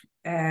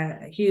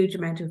huge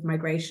amount of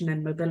migration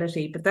and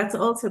mobility, but that's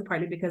also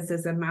partly because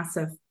there's a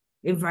massive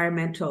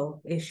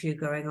environmental issue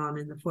going on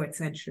in the 4th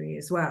century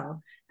as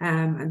well.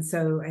 And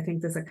so I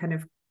think there's a kind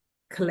of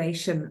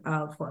collation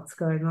of what's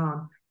going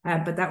on,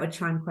 but that would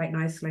chime quite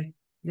nicely,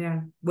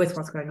 with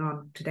what's going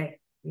on today.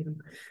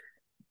 Even.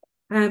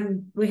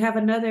 We have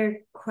another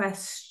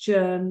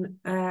question.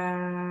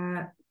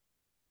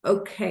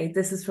 Okay,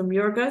 this is from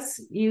Yorgos.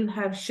 You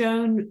have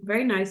shown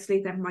very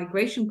nicely that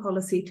migration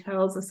policy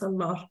tells us a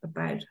lot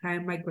about how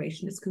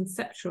migration is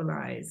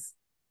conceptualized.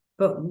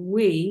 But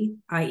we,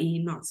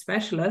 i.e. not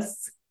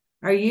specialists,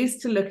 are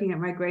used to looking at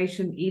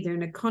migration either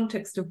in a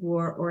context of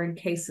war or in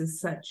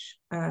cases such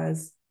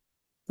as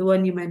the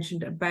one you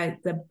mentioned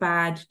about the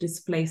bad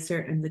displacer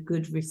and the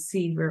good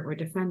receiver or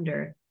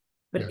defender.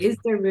 But yes, is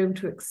there room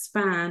to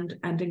expand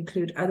and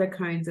include other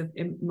kinds of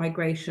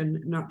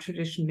migration not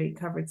traditionally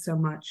covered so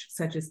much,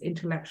 such as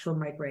intellectual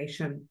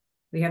migration?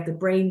 We have the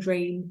brain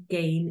drain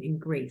gain in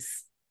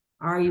Greece.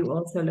 Are you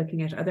also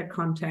looking at other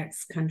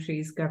contexts,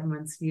 countries,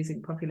 governments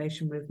using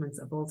population movements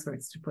of all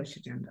sorts to push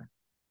agenda?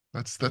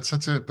 That's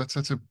such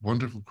a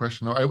wonderful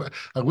question.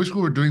 I wish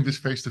we were doing this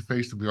face to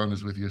face, to be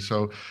honest with you.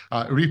 So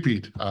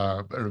repeat,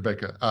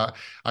 Rebecca.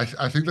 I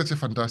think that's a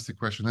fantastic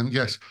question. And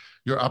yes,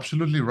 you're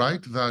absolutely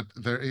right that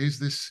there is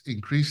this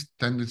increased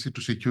tendency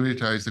to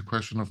securitize the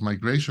question of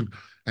migration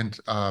and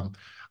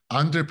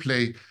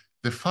underplay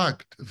the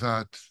fact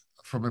that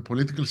from a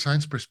political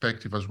science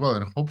perspective as well,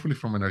 and hopefully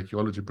from an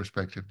archaeology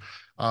perspective,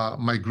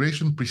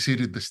 migration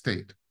preceded the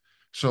state.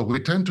 So we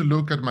tend to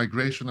look at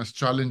migration as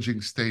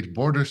challenging state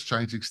borders,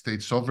 challenging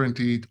state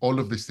sovereignty, all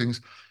of these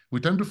things.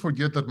 We tend to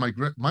forget that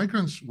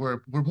migrants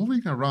were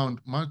moving around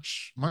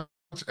much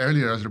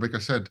earlier, as Rebecca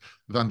said,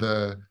 than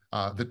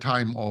the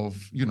time of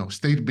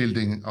state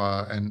building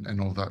and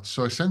all that.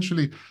 So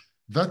essentially,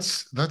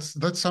 that's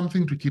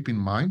something to keep in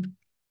mind.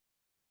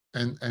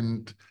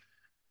 And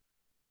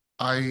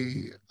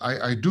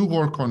I do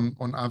work on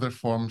other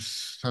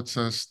forms such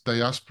as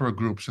diaspora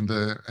groups and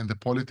the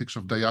politics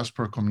of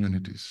diaspora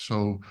communities.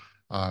 So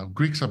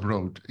Greeks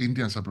abroad,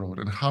 Indians abroad,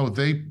 and how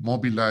they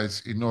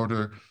mobilize in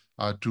order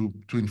to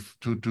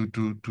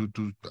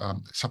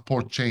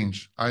support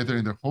change either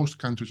in their host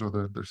countries or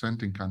their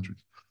sending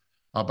countries.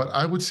 But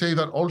I would say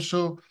that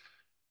also,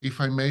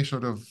 if I may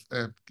sort of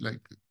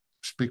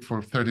speak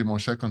for 30 more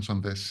seconds on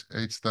this,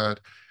 it's that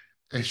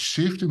a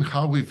shift in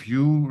how we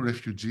view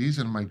refugees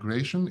and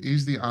migration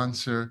is the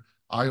answer,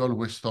 I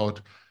always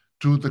thought,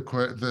 to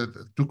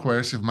to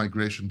coercive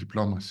migration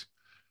diplomacy.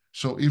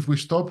 So if we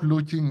stop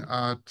looking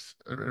at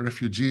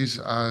refugees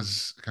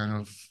as kind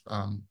of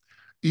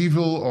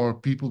evil or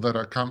people that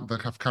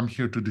have come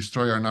here to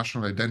destroy our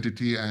national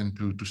identity and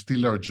to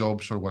steal our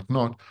jobs or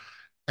whatnot,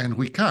 and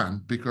we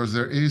can, because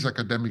there is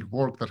academic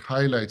work that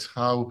highlights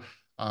how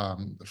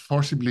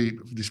forcibly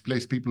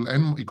displaced people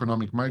and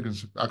economic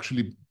migrants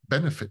actually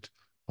benefit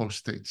host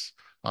states.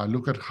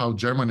 Look at how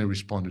Germany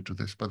responded to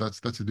this, but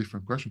that's a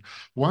different question.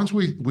 Once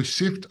we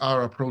shift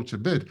our approach a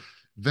bit,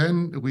 then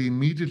we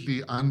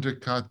immediately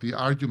undercut the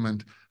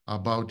argument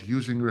about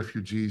using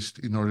refugees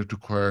in order to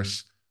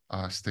coerce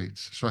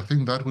states. So I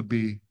think that would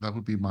be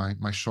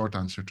my short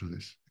answer to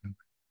this.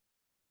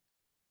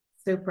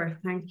 Super,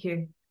 thank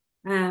you.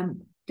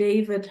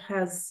 David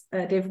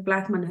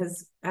Blackman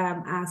has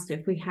asked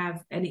if we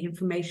have any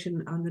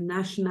information on the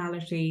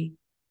nationality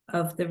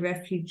of the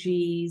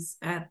refugees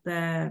at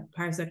the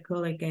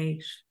Parsacola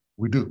Gate.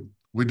 We do,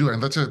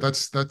 and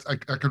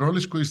I can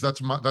only squeeze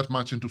that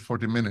much into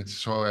 40 minutes.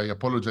 So I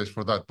apologize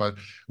for that, but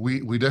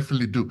we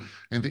definitely do.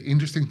 And the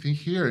interesting thing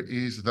here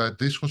is that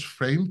this was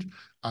framed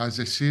as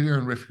a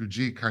Syrian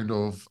refugee kind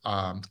of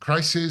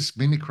crisis,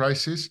 mini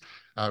crisis,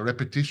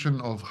 repetition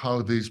of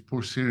how these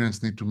poor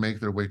Syrians need to make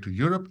their way to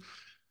Europe.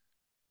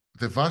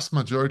 The vast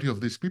majority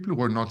of these people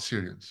were not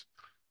Syrians.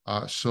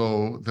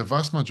 So the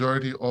vast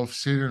majority of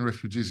Syrian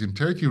refugees in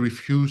Turkey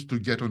refused to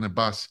get on a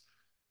bus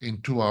in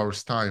 2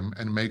 hours' time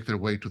and make their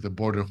way to the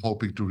border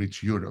hoping to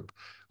reach Europe.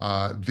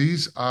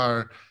 These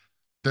are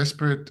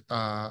desperate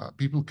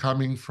people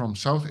coming from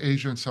South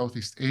Asia and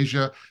Southeast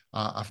Asia,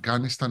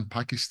 Afghanistan,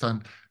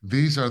 Pakistan.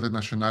 These are the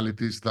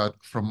nationalities that,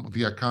 from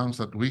the accounts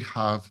that we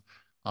have,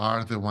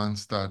 are the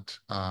ones that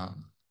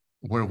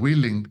were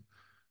willing,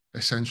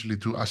 essentially,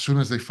 to, as soon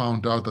as they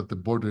found out that the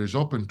border is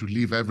open, to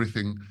leave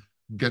everything,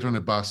 get on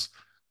a bus,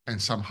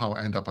 and somehow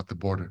end up at the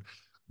border.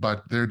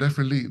 But they're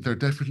definitely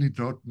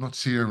not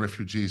Syrian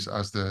refugees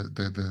as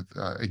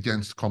the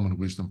against common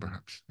wisdom,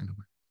 perhaps, in a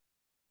way.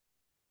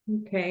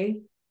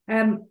 Okay.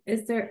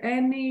 Is there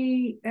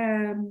any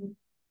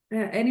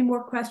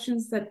more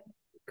questions that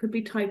could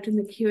be typed in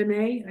the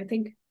Q&A? I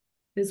think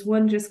there's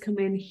one just come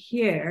in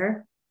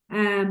here.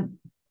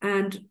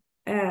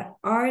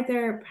 Are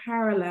there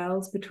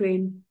parallels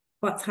between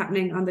what's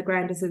happening on the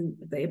ground, as in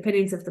the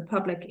opinions of the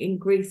public in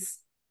Greece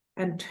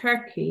and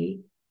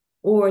Turkey,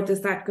 or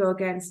does that go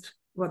against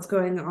what's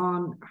going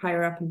on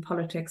higher up in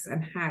politics,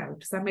 and how?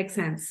 Does that make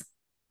sense?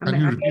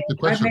 Can you repeat the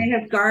question? I may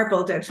have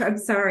garbled it. I'm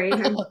sorry.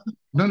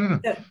 No.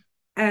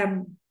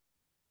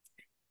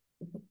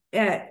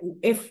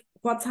 If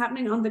what's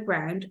happening on the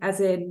ground, as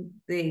in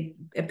the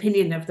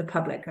opinion of the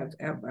public of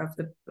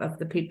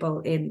the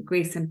people in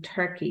Greece and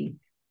Turkey,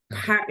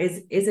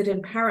 is it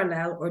in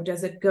parallel, or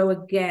does it go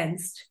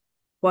against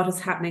what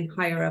is happening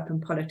higher up in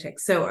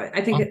politics? So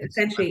I think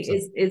essentially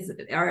is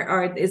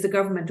the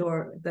government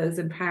or those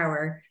in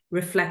power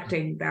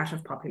reflecting that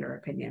of popular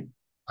opinion?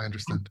 I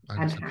understand.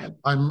 And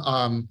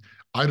how?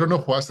 I don't know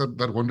who asked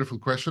that wonderful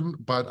question,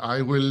 but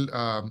I will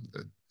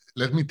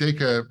let me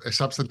take a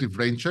substantive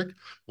rain check.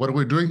 What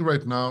we're doing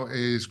right now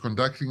is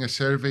conducting a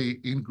survey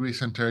in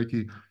Greece and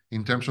Turkey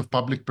in terms of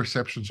public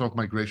perceptions of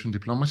migration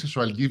diplomacy.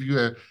 So I'll give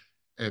you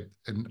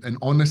an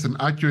honest and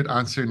accurate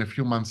answer in a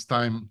few months'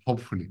 time,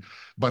 hopefully.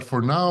 But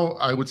for now,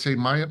 I would say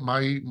my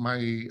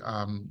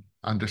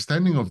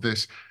understanding of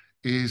this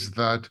is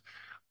that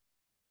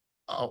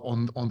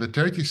on the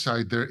Turkey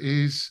side, there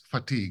is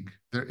fatigue.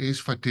 There is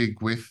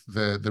fatigue with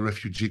the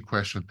refugee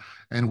question.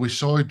 And we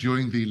saw it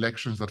during the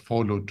elections that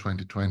followed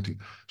 2020.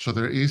 So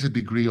there is a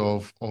degree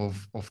of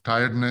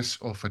tiredness,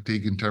 of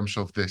fatigue in terms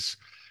of this.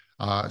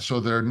 So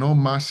there are no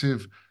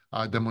massive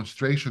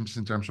demonstrations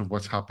in terms of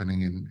what's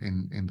happening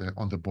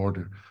on the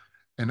border.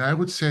 And I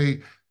would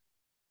say,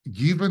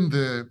 given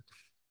the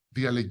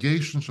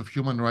allegations of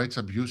human rights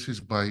abuses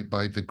by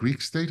the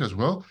Greek state as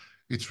well,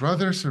 it's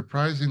rather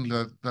surprising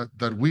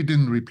that we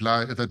didn't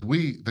reply, that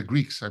we, the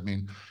Greeks, I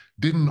mean,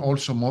 didn't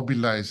also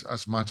mobilize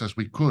as much as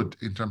we could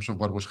in terms of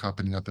what was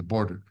happening at the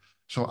border.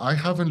 So I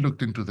haven't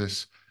looked into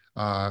this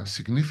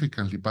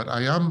significantly, but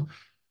I'm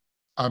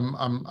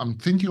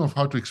thinking of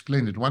how to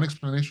explain it. One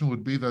explanation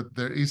would be that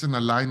there is an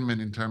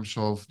alignment in terms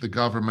of the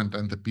government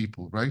and the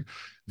people, right?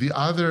 The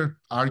other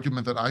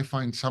argument that I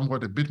find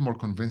somewhat a bit more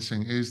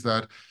convincing is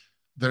that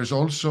there's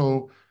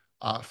also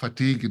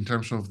fatigue in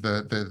terms of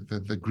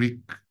the Greek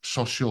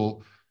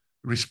social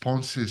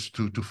responses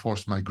to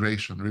forced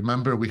migration.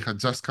 Remember, we had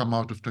just come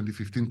out of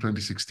 2015,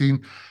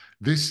 2016.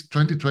 This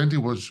 2020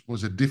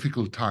 was a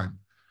difficult time.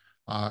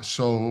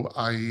 So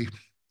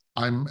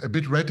I'm a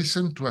bit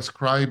reticent to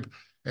ascribe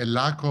a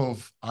lack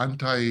of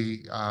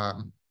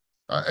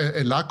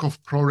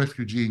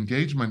pro-refugee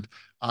engagement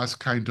as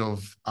kind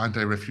of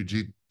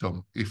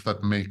anti-refugee-dom, if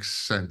that makes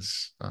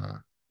sense,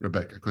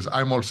 Rebecca, because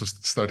I'm also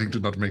starting to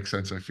not make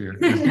sense, I fear.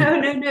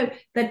 No,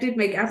 that did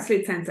make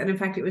absolute sense. And in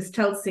fact, it was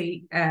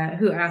Chelsea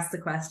who asked the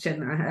question,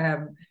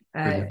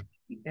 the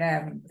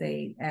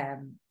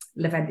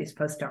Levendis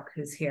postdoc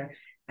who's here.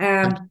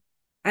 And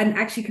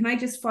actually, can I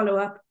just follow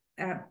up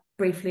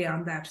briefly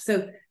on that?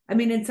 So, I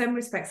mean, in some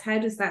respects, how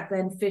does that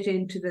then fit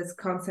into this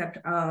concept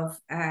of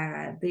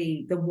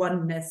the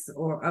oneness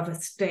or of a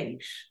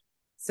state?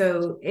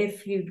 So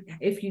if you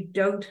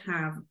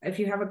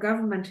have a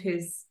government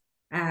who's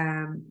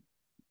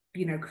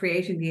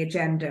creating the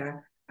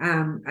agenda,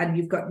 and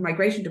you've got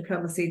migration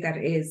diplomacy that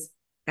is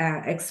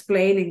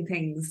explaining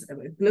things,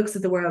 looks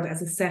at the world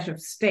as a set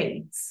of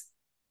states,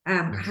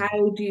 Yes.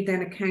 How do you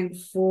then account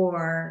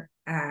for,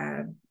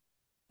 I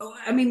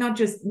mean, not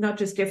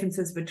just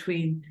differences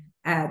between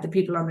the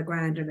people on the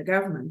ground and the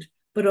government,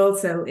 but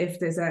also if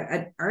there's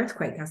an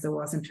earthquake, as there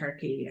was in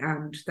Turkey,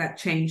 and that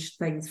changed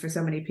things for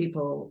so many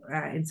people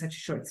in such a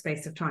short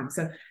space of time.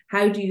 So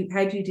how do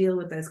you deal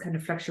with those kind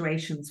of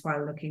fluctuations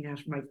while looking at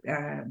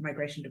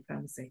migration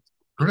diplomacy?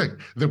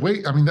 Correct. The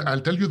way, I mean, I'll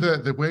tell you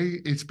the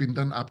way it's been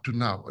done up to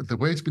now. The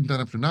way it's been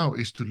done up to now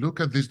is to look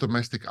at these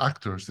domestic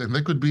actors, and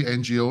they could be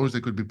NGOs,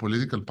 they could be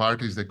political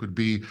parties, they could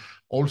be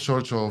all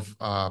sorts of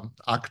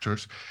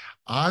actors,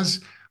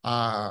 as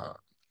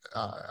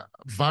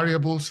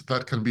variables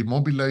that can be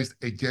mobilized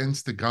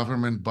against the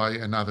government by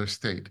another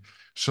state.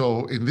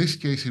 So in this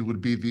case, it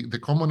would be the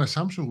common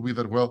assumption would be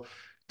that, well,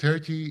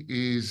 Turkey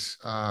is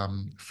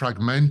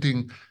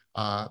fragmenting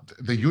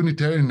the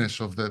unitariness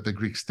of the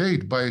Greek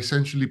state by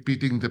essentially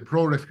pitting the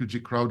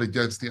pro-refugee crowd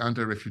against the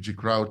anti-refugee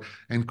crowd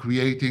and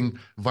creating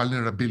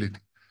vulnerability.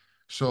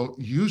 So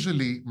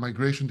usually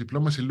migration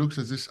diplomacy looks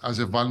at this as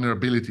a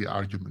vulnerability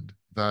argument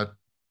that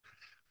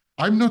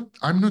I'm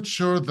not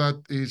sure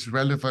that is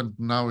relevant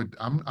now.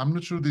 I'm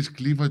not sure these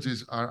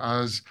cleavages are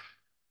as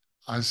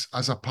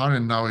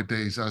apparent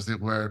nowadays as they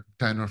were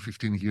 10 or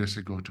 15 years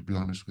ago, to be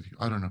honest with you.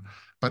 I don't know.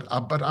 But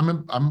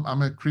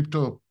I'm a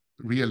crypto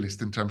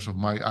realist in terms of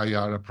my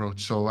IR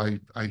approach. So I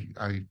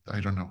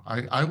don't know.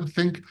 I would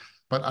think,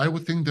 but I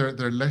would think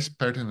they're less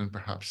pertinent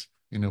perhaps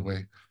in a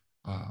way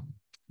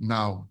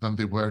now than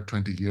they were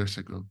 20 years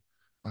ago.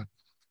 But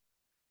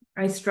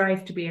I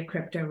strive to be a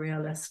crypto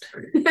realist.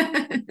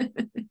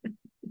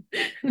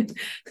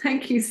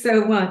 Thank you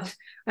so much.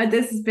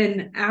 This has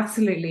been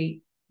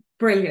absolutely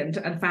brilliant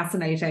and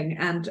fascinating.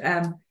 And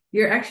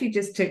you're actually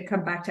just to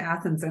come back to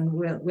Athens, and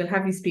we'll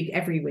have you speak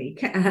every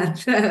week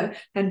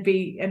and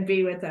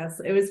be with us.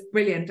 It was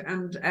brilliant,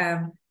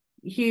 and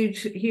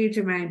huge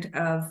amount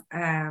of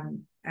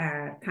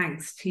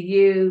thanks to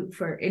you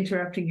for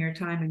interrupting your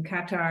time in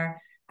Qatar.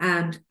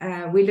 And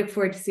we look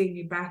forward to seeing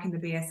you back in the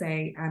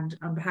BSA. And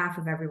on behalf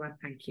of everyone,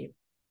 thank you.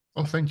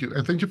 Oh, thank you.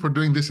 And thank you for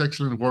doing this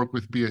excellent work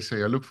with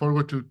BSA. I look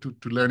forward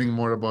to learning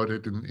more about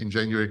it in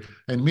January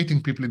and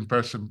meeting people in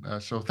person.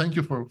 So thank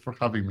you for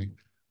having me.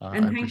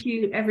 And thank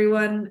you,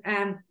 everyone.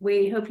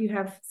 We hope you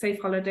have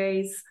safe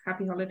holidays,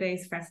 happy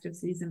holidays, festive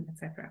season,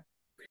 etc.